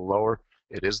distal lower.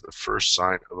 It is the first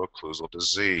sign of occlusal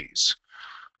disease.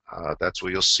 That's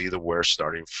where you'll see the wear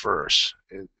starting first.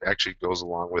 It actually goes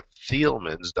along with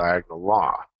Thielman's diagonal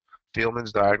law.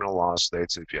 Thielman's diagonal law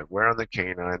states that if you have wear on the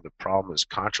canine, the problem is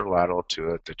contralateral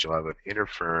to it, that you'll have an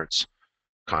interference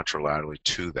contralaterally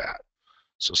to that.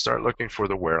 So start looking for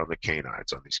the wear on the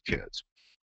canines on these kids.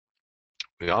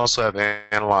 We also have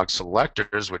analog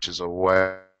selectors, which is a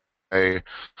way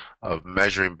of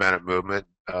measuring Bennett movement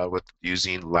with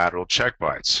using lateral check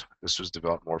bites. This was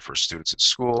developed more for students in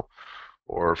school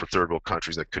or for third world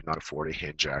countries that could not afford a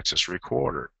hinge axis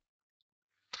recorder.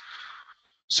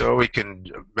 So we can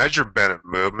measure bent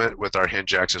movement with our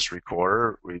hinge axis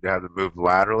recorder. We'd have it move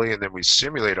laterally, and then we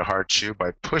simulate a hard chew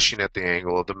by pushing at the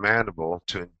angle of the mandible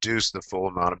to induce the full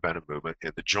amount of bent movement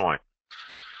in the joint.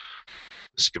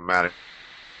 The schematic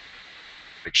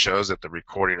shows that the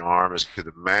recording arm is to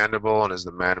the mandible, and as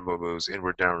the mandible moves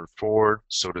inward, downward, forward,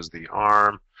 so does the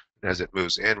arm. And as it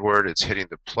moves inward, it's hitting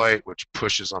the plate, which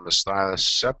pushes on the stylus,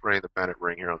 separating the Bennett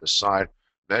ring here on the side,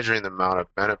 measuring the amount of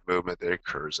Bennett movement that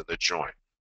occurs in the joint.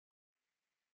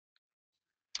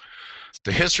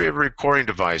 The history of recording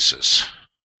devices.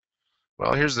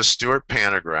 Well, here's the Stewart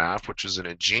pantograph, which is an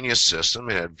ingenious system.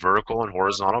 It had vertical and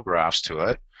horizontal graphs to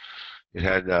it. It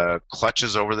had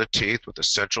clutches over the teeth with a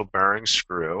central bearing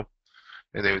screw,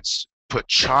 and they would put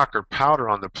chalk or powder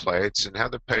on the plates and have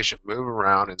the patient move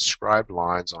around inscribed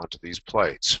lines onto these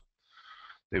plates.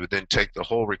 They would then take the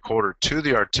whole recorder to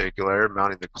the articulator,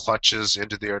 mounting the clutches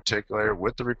into the articulator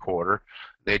with the recorder.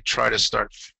 They'd try to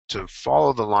start to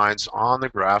follow the lines on the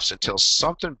graphs until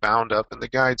something bound up in the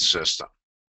guide system.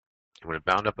 When it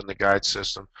bound up in the guide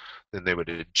system, then they would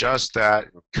adjust that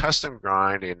and custom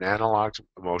grind an analog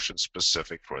motion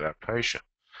specific for that patient.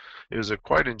 It was a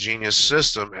quite ingenious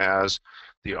system, as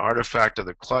the artifact of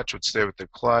the clutch would stay with the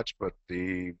clutch, but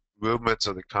the movements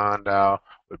of the condyle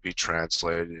would be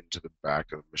translated into the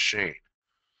back of the machine.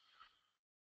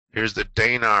 Here's the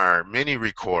Danar mini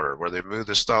recorder, where they move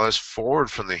the stylus forward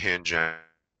from the hinge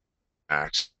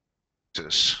axis.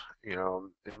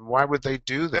 And why would they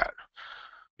do that?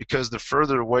 Because the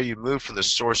further away you move from the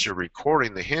source you're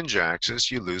recording, the hinge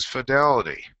axis, you lose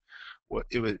fidelity.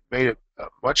 It made it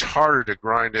much harder to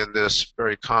grind in this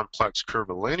very complex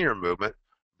curvilinear movement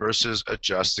versus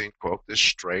adjusting, quote, this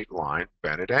straight line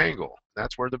Bennett angle.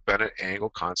 That's where the Bennett angle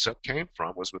concept came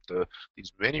from, was with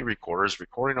these mini recorders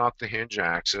recording off the hinge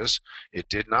axis. It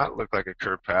did not look like a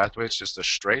curved pathway. It's just a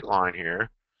straight line here.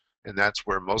 And that's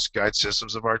where most guide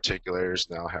systems of articulators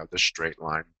now have the straight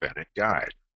line Bennett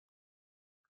guide.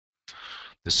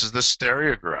 This is the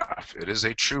stereograph. It is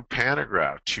a true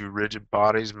pantograph, two rigid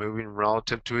bodies moving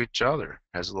relative to each other.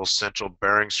 It has a little central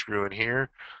bearing screw in here.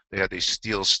 They had these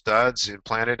steel studs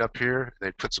implanted up here.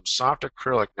 They put some soft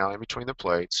acrylic now in between the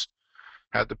plates,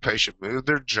 had the patient move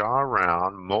their jaw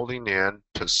around, molding in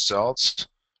Posselt's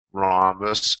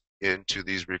rhombus into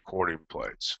these recording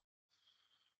plates.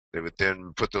 They would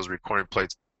then put those recording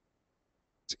plates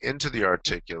into the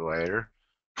articulator,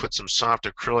 put some soft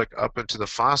acrylic up into the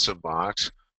fossa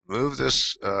box, move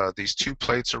these two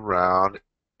plates around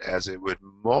as it would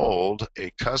mold a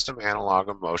custom analog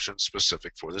of motion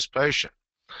specific for this patient.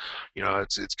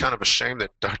 It's kind of a shame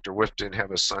that Dr. Whiff didn't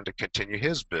have a son to continue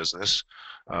his business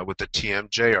with the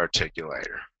TMJ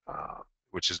articulator,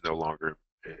 which is no longer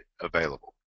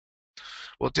available.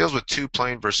 Well, it deals with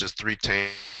two-plane versus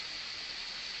three-plane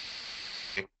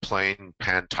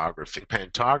pantography. In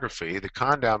pantography, the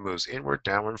condyle moves inward,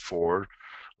 downward, forward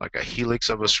like a helix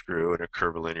of a screw in a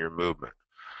curvilinear movement.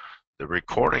 The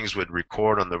recordings would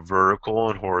record on the vertical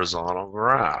and horizontal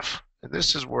graph. And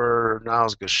this is where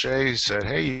Niles Gaucher said,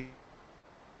 hey,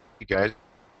 you guys,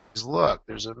 look,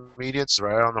 there's a medians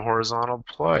right on the horizontal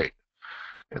plate.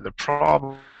 And the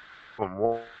problem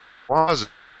was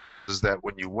that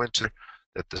when you went to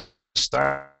the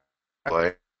style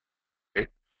plate,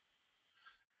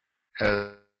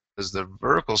 as the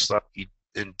vertical stuff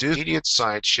induced immediate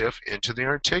side shift into the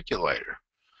articulator.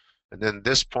 And then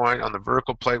this point on the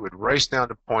vertical plate would race down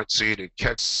to point C to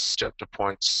catch up to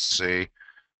point C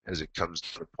as it comes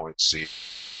to point C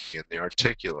in the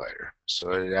articulator. So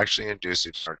it actually induced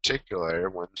the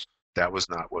articulator when that was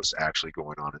not what's actually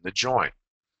going on in the joint.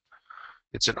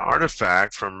 It's an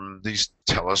artifact from these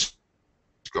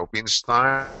telescoping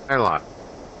styli.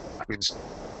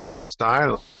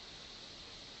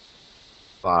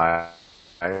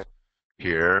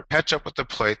 Here, catch up with the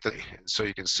plate, so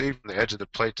you can see from the edge of the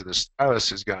plate to the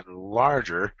stylus has gotten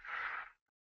larger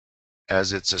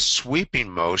as it's a sweeping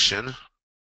motion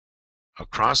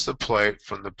across the plate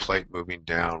from the plate moving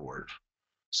downward.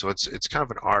 So it's kind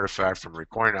of an artifact from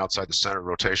recording outside the center of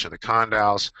rotation of the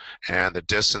condyles and the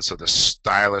distance of the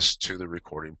stylus to the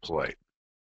recording plate.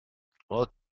 Well, it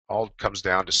all comes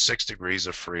down to 6 degrees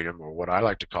of freedom, or what I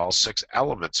like to call 6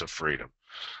 elements of freedom.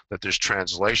 That there's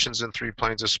translations in 3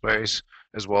 planes of space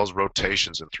as well as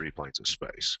rotations in 3 planes of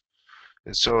space.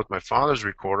 And so with my father's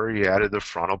recorder, he added the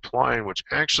frontal plane, which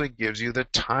actually gives you the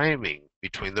timing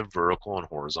between the vertical and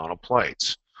horizontal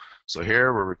plates. So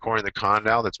here we're recording the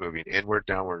condyle that's moving inward,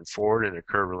 downward, and forward in a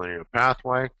curvilinear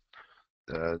pathway.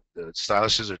 The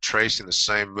styluses are tracing the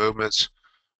same movements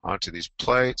onto these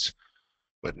plates,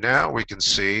 but now we can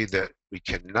see that we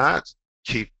cannot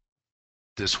keep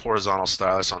this horizontal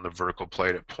stylus on the vertical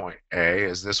plate at point A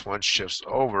as this one shifts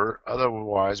over.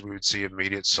 Otherwise, we would see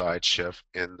immediate side shift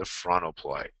in the frontal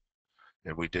plate,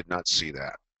 and we did not see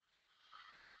that.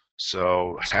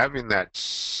 So having that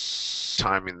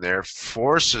timing there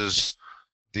forces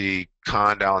the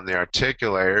condyle and the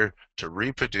articulator to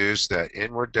reproduce that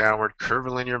inward downward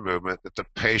curvilinear movement that the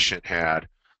patient had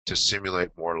to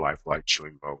simulate more lifelike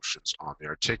chewing motions on the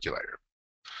articulator.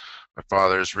 My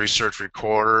father's research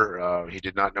recorder, he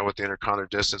did not know what the intercondylar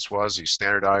distance was. He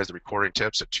standardized the recording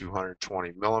tips at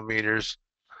 220 millimeters.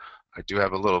 I do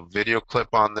have a little video clip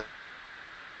on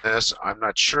this. I'm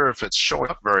not sure if it's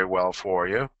showing up very well for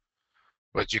you,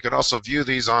 but you can also view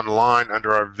these online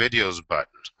under our videos button.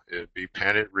 It would be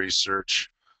Panadent Research,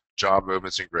 jaw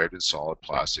movements engraved in solid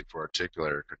plastic for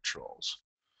articulator controls.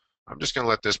 I'm just going to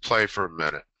let this play for a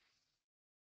minute.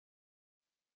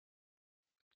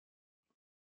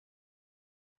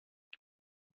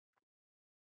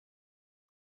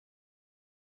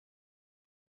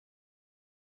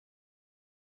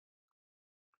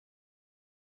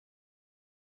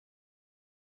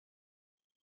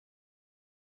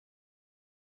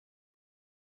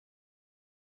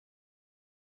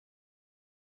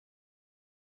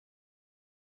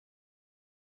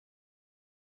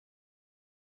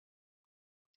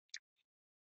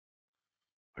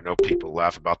 I know people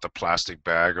laugh about the plastic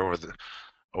bag over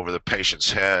the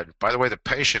patient's head. By the way, the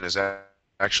patient is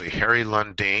actually Harry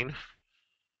Lundeen.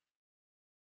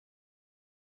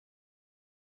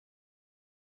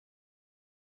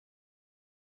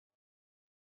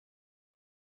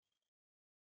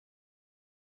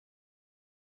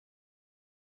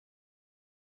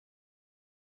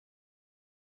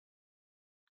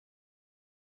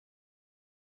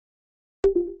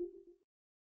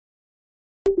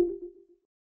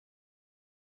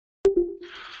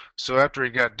 So after he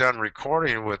got done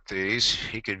recording with these,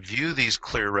 he could view these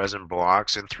clear resin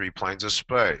blocks in 3 planes of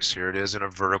space. Here it is in a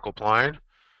vertical plane.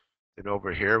 Then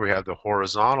over here we have the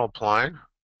horizontal plane.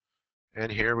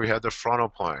 And here we have the frontal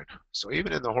plane. So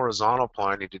even in the horizontal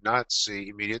plane, he did not see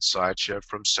immediate side shift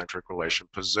from centric relation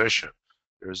position.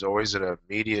 There's always an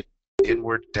immediate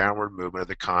inward downward movement of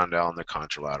the condyle on the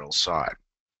contralateral side.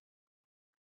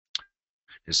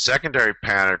 His secondary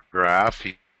pantograph,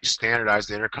 he standardized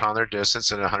the intercondylar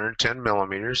distance at 110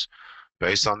 millimeters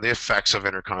based on the effects of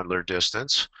intercondylar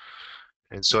distance.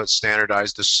 And so it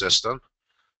standardized the system.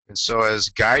 And so as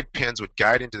guide pins would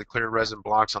guide into the clear resin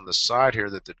blocks on the side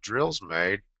here that the drills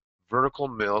made, vertical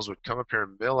mills would come up here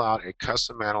and mill out a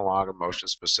custom analog of motion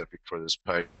specific for this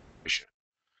patient.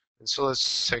 And so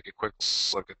let's take a quick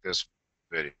look at this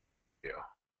video.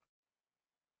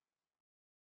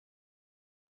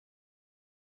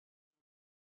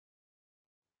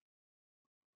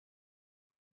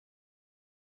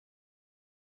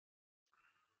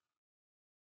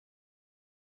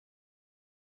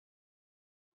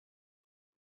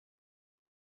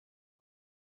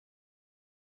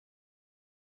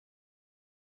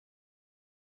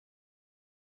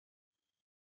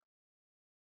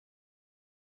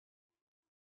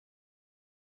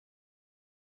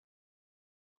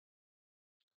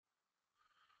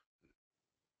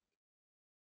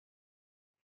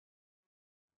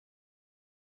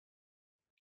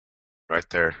 Right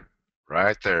there.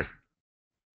 Right there.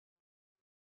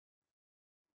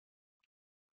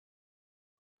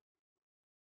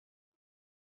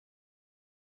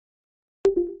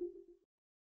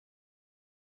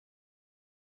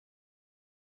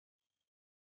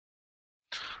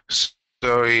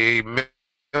 So he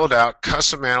milled out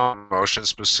custom analog motion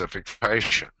specific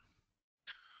patient.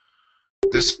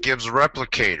 This gives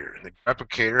replicator. The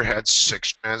replicator had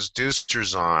 6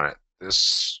 transducers on it.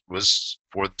 This was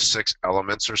for the 6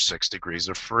 elements or 6 degrees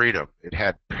of freedom. It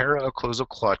had para-occlusal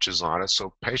clutches on it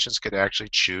so patients could actually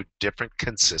chew different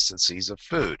consistencies of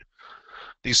food.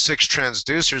 These 6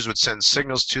 transducers would send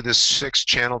signals to this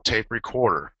 6-channel tape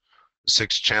recorder. The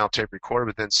 6-channel tape recorder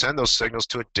would then send those signals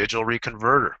to a digital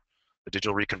reconverter. The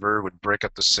digital reconverter would break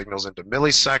up the signals into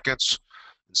milliseconds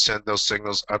and send those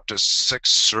signals up to 6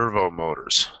 servo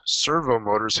motors. Servo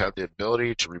motors have the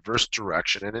ability to reverse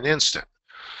direction in an instant.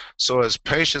 So as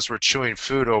patients were chewing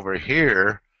food over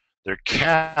here, their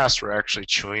casts were actually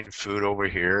chewing food over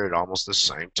here at almost the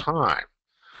same time.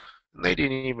 And they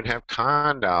didn't even have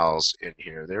condyles in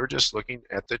here. They were just looking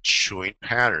at the chewing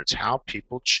patterns, how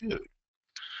people chewed.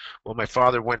 Well, my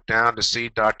father went down to see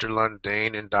Dr.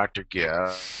 Lundeen and Dr.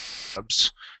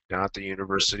 Gibbs down at the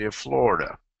University of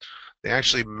Florida. They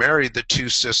actually married the 2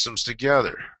 systems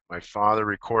together. My father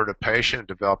recorded a patient and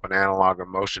developed an analog of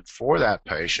motion for that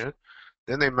patient.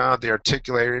 Then they mounted the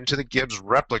articulator into the Gibbs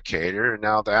replicator, and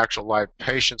now the actual live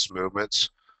patient's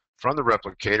movements from the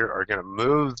replicator are going to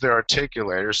move their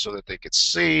articulator so that they could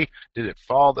see, did it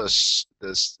follow the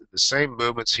same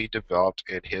movements he developed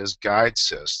in his guide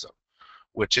system,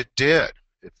 which it did.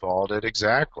 It followed it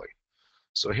exactly.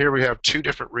 So here we have two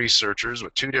different researchers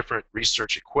with two different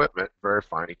research equipment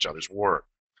verifying each other's work.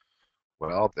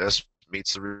 Well, this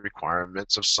meets the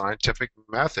requirements of scientific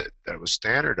method that was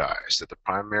standardized, that the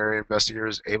primary investigator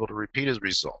is able to repeat his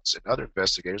results, and other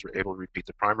investigators were able to repeat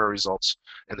the primary results,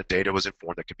 and the data was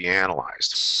informed that could be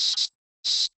analyzed.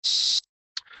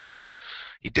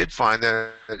 He did find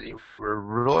that we're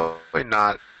really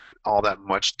not all that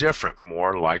much different,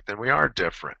 more alike than we are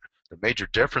different. The major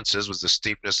differences was the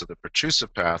steepness of the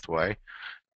protrusive pathway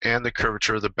and the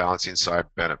curvature of the balancing side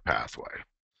Bennett pathway.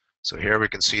 So here we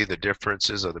can see the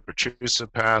differences of the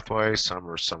protrusive pathway. Some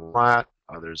are somewhat flat,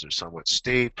 others are somewhat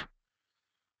steep.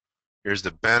 Here's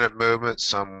the Bennett movement.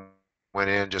 Some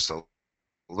went in just a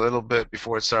little bit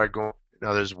before it started going, and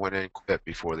others went in quite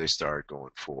before they started going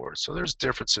forward. So there's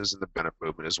differences in the Bennett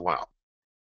movement as well.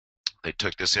 They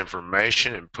took this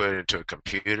information and put it into a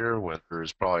computer, which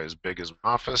is probably as big as an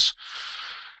office,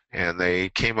 and they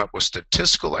came up with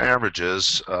statistical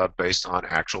averages based on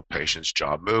actual patients'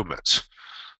 jaw movements.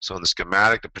 So in the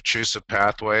schematic, the protrusive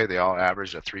pathway, they all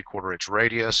averaged a 3/4 inch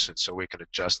radius, and so we can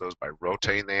adjust those by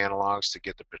rotating the analogs to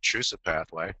get the protrusive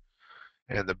pathway.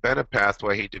 And the Bennett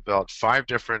pathway, he developed 5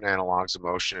 different analogs of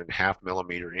motion in 0.5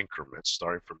 millimeter increments,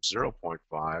 starting from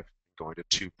 0.5 going to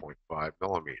 2.5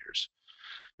 millimeters.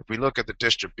 If we look at the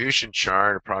distribution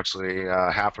chart, approximately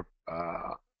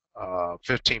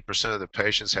 15% of the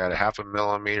patients had a 0.5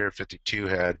 millimeter, 52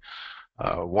 had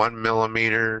 1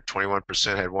 millimeter,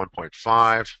 21% had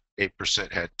 1.5,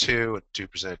 8% had 2, and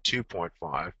 2% had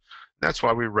 2.5. That's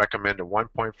why we recommend a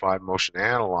 1.5 motion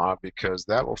analog, because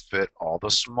that will fit all the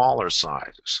smaller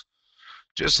sizes.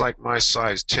 Just like my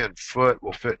size 10 foot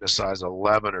will fit in a size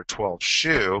 11 or 12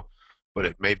 shoe, but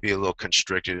it may be a little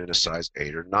constricted in a size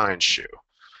 8 or 9 shoe.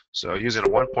 So using a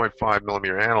 1.5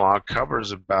 millimeter analog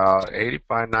covers about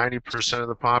 85–90% of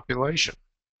the population.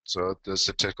 So the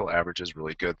statistical average is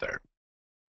really good there.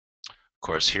 Of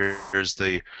course, here's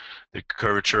the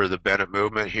curvature of the Bennett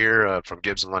movement here from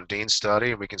Gibbs and Lundine's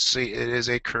study, and we can see it is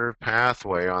a curved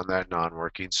pathway on that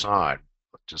non-working side,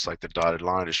 just like the dotted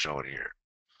line is shown here.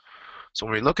 So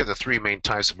when we look at the 3 main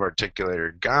types of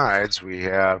articulator guides, we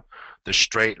have the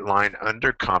straight line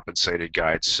undercompensated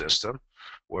guide system,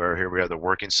 where here we have the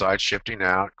working side shifting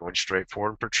out, going straight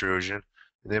forward in protrusion,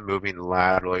 and then moving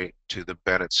laterally to the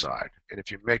Bennett side. And if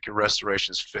you make your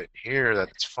restorations fit here,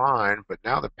 that's fine, but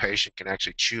now the patient can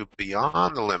actually chew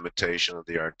beyond the limitation of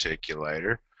the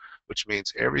articulator, which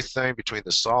means everything between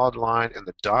the solid line and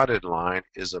the dotted line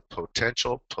is a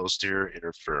potential posterior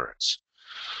interference.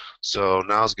 So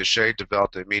Niles Gachet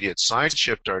developed the immediate side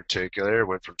shift articulator,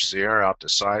 went from CR out to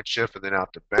side shift and then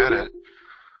out to Bennett,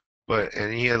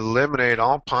 and he eliminated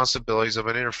all possibilities of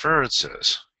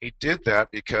interferences. He did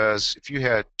that because if you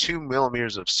had 2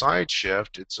 millimeters of side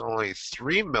shift, it's only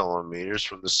 3 millimeters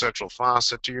from the central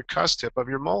fossa to your cusp tip of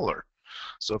your molar.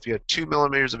 So if you had 2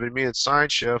 millimeters of immediate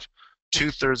side shift,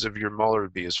 2/3 of your molar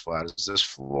would be as flat as this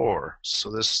floor.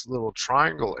 So this little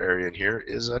triangle area in here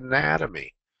is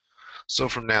anatomy. So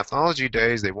from nathology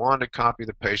days, they wanted to copy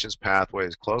the patient's pathway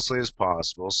as closely as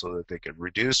possible so that they could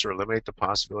reduce or eliminate the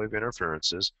possibility of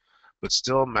interferences, but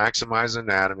still maximize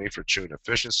anatomy for chewing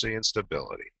efficiency and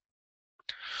stability.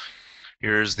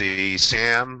 Here's the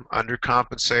SAM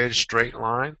undercompensated straight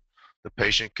line. The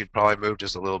patient could probably move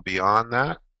just a little beyond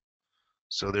that.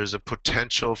 So there's a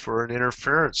potential for an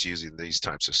interference using these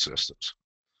types of systems.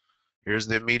 Here's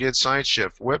the immediate side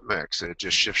shift whip mix. It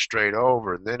just shifts straight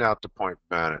over and then out to point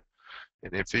Bennett.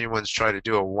 And if anyone's tried to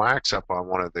do a wax up on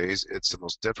one of these, it's the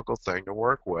most difficult thing to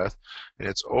work with, and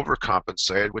it's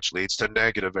overcompensated, which leads to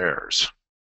negative errors.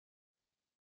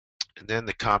 And then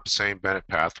the compensating Bennett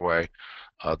pathway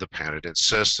of the Panadent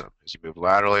system. As you move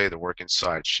laterally, the working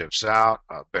side shifts out,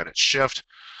 Bennett shift,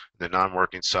 the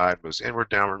non-working side moves inward,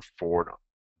 downward, forward,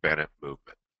 Bennett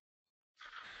movement,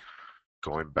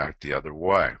 going back the other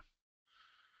way.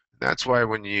 That's why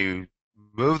when you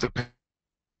move the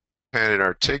Panadent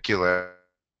Articulator,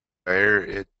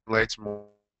 it relates more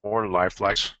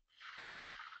lifelike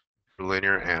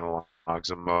linear analogs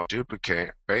of motion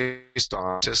duplicate based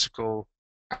on statistical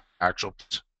actual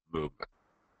movement.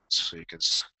 So you can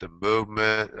see the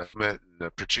movement, the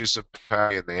protrusive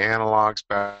pathway, and the analogs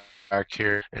back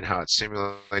here, and how it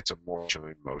simulates a more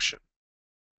chewing motion.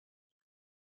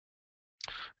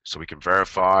 So we can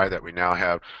verify that we now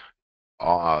have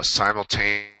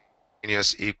simultaneous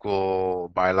equal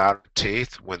bilateral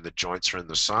teeth when the joints are in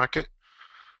the socket.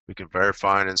 We can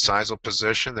verify in incisal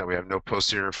position that we have no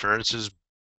posterior interferences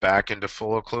back into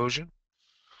full occlusion.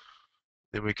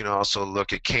 Then we can also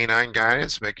look at canine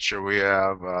guidance, making sure we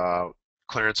have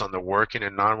clearance on the working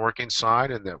and non-working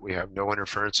side and that we have no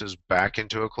interferences back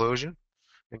into occlusion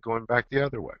and going back the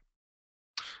other way.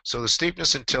 So the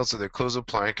steepness and tilts of the occlusal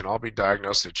plane can all be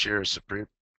diagnosed to achieve a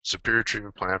superior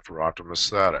treatment plan for optimum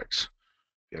aesthetics.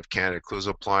 You have candid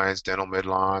occlusal planes, dental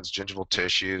midlines, gingival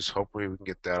tissues. Hopefully we can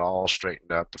get that all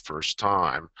straightened out the first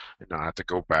time and not have to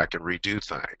go back and redo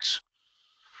things.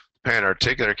 The Panadent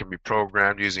Articulator can be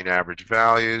programmed using average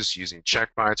values, using check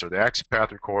bites or the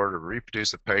axiopath recorder to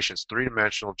reproduce the patient's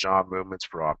three-dimensional jaw movements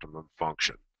for optimum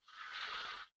function.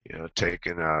 You know,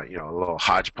 taking a little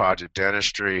hodgepodge of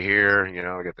dentistry here. You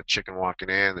know, we got the chicken walking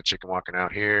in, the chicken walking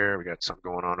out here. We got something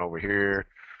going on over here.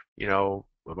 You know,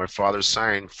 what my father's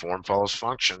saying, form follows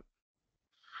function.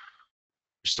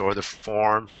 Restore the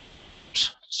form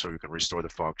so you can restore the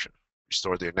function.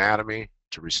 Restore the anatomy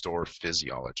to restore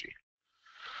physiology.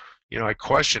 You know, I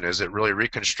question, is it really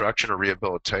reconstruction or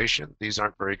rehabilitation? These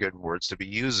aren't very good words to be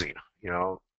using. You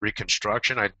know,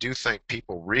 reconstruction, I do think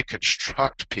people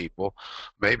reconstruct people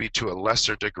maybe to a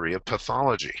lesser degree of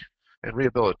pathology. And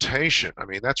rehabilitation, I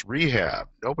mean, that's rehab.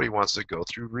 Nobody wants to go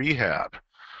through rehab.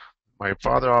 My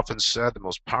father often said the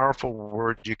most powerful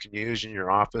word you can use in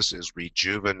your office is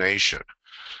rejuvenation.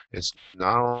 It's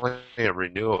not only a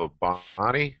renewal of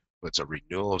body, but it's a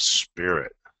renewal of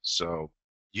spirit. So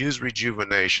use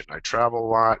rejuvenation. I travel a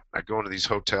lot. I go into these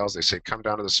hotels. They say, come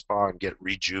down to the spa and get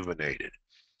rejuvenated.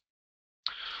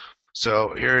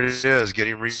 So here it is,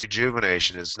 getting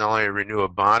rejuvenation. It's not only a renewal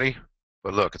of body,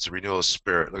 but look, it's a renewal of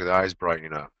spirit. Look at the eyes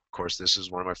brightening up. Of course, this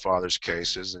is one of my father's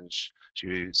cases, and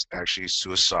she was actually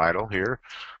suicidal here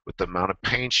with the amount of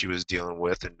pain she was dealing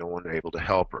with and no one able to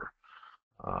help her.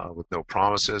 With no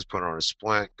promises, put her on a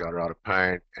splint, got her out of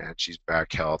pain, and she's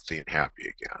back healthy and happy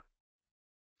again.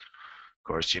 Of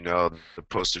course, you know, the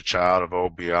poster child of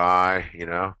OBI, you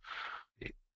know,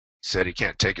 he said he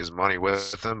can't take his money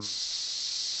with him,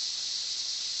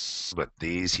 but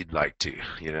these he'd like to,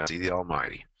 you know, see the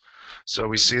Almighty. So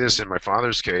we see this in my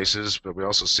father's cases, but we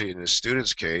also see it in his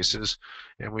students' cases,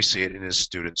 and we see it in his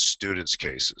students'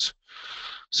 cases.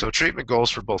 So treatment goals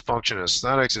for both function and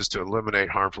aesthetics is to eliminate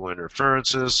harmful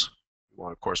interferences. We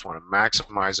want, of course, want to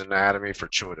maximize anatomy for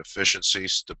chewing efficiency,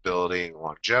 stability, and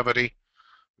longevity.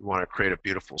 We want to create a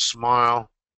beautiful smile,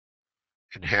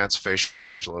 enhance facial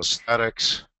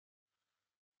aesthetics.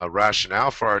 A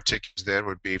rationale for our articulations then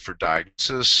would be for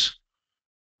diagnosis.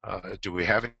 Do we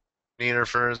have any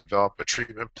interference? Develop a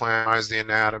treatment plan, analyze the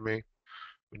anatomy.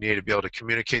 We need to be able to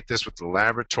communicate this with the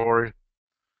laboratory.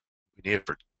 We need it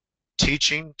for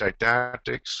teaching,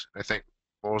 didactics. I think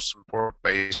most important,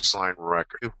 baseline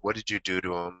record. What did you do to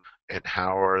them, and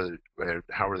how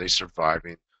are they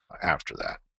surviving after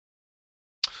that?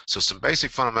 So some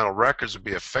basic fundamental records would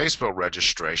be a Facebook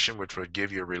registration, which would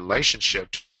give you a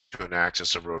relationship to an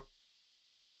axis of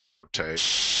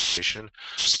rotation,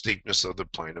 steepness of the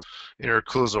plane of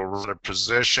interocclusal relative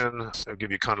position, it'll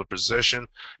give you condyle position,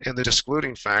 and the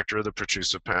excluding factor of the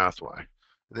protrusive pathway. And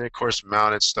then, of course,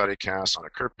 mounted study casts on a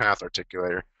curved path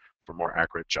articulator for more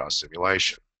accurate jaw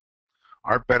simulation.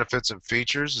 Our benefits and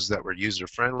features is that we're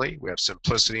user-friendly. We have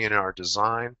simplicity in our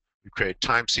design. We create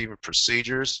time-saving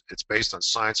procedures. It's based on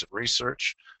science and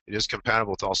research. It is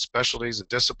compatible with all specialties and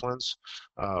disciplines.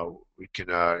 We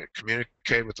can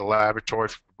communicate with the laboratory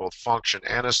for both function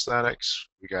and aesthetics.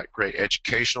 We got great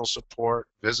educational support.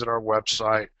 Visit our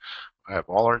website. I have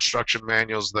all our instruction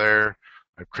manuals there.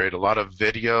 I've created a lot of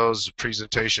videos,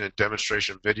 presentation and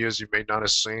demonstration videos you may not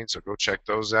have seen, so go check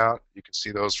those out. You can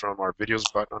see those from our videos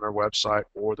button on our website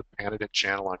or the Panadent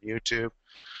channel on YouTube.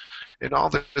 And all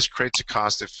this creates a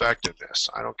cost effectiveness.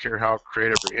 I don't care how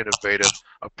creative or innovative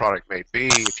a product may be,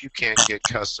 if you can't get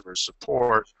customer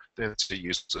support, then it's a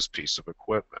useless piece of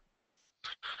equipment.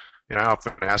 And I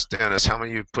often ask dentists, how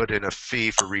many of you put in a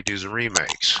fee for redos and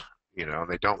remakes? You know,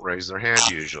 and they don't raise their hand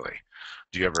usually.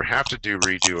 Do you ever have to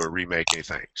redo or remake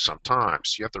anything?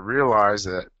 Sometimes. You have to realize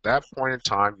that at that point in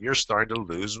time, you're starting to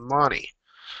lose money.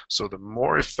 So the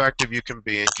more effective you can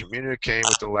be in communicating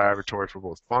with the laboratory for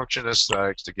both function and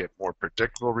aesthetics to get more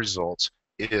predictable results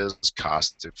is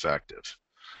cost effective.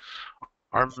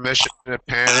 Our mission at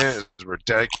Panadent is we're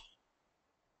dedicated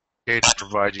to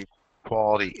providing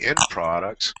quality end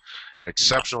products,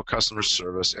 exceptional customer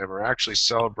service, and we're actually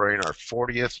celebrating our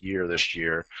 40th year this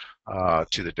year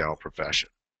to the dental profession.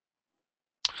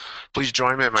 Please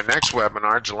join me at my next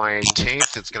webinar, July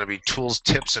 18th. It's going to be tools,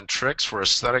 tips, and tricks for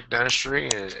aesthetic dentistry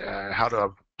and how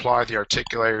to apply the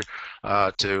articulator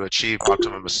to achieve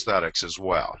optimum aesthetics as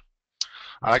well.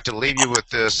 I'd like to leave you with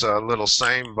this little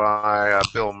saying by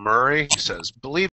Bill Murray. He says, believe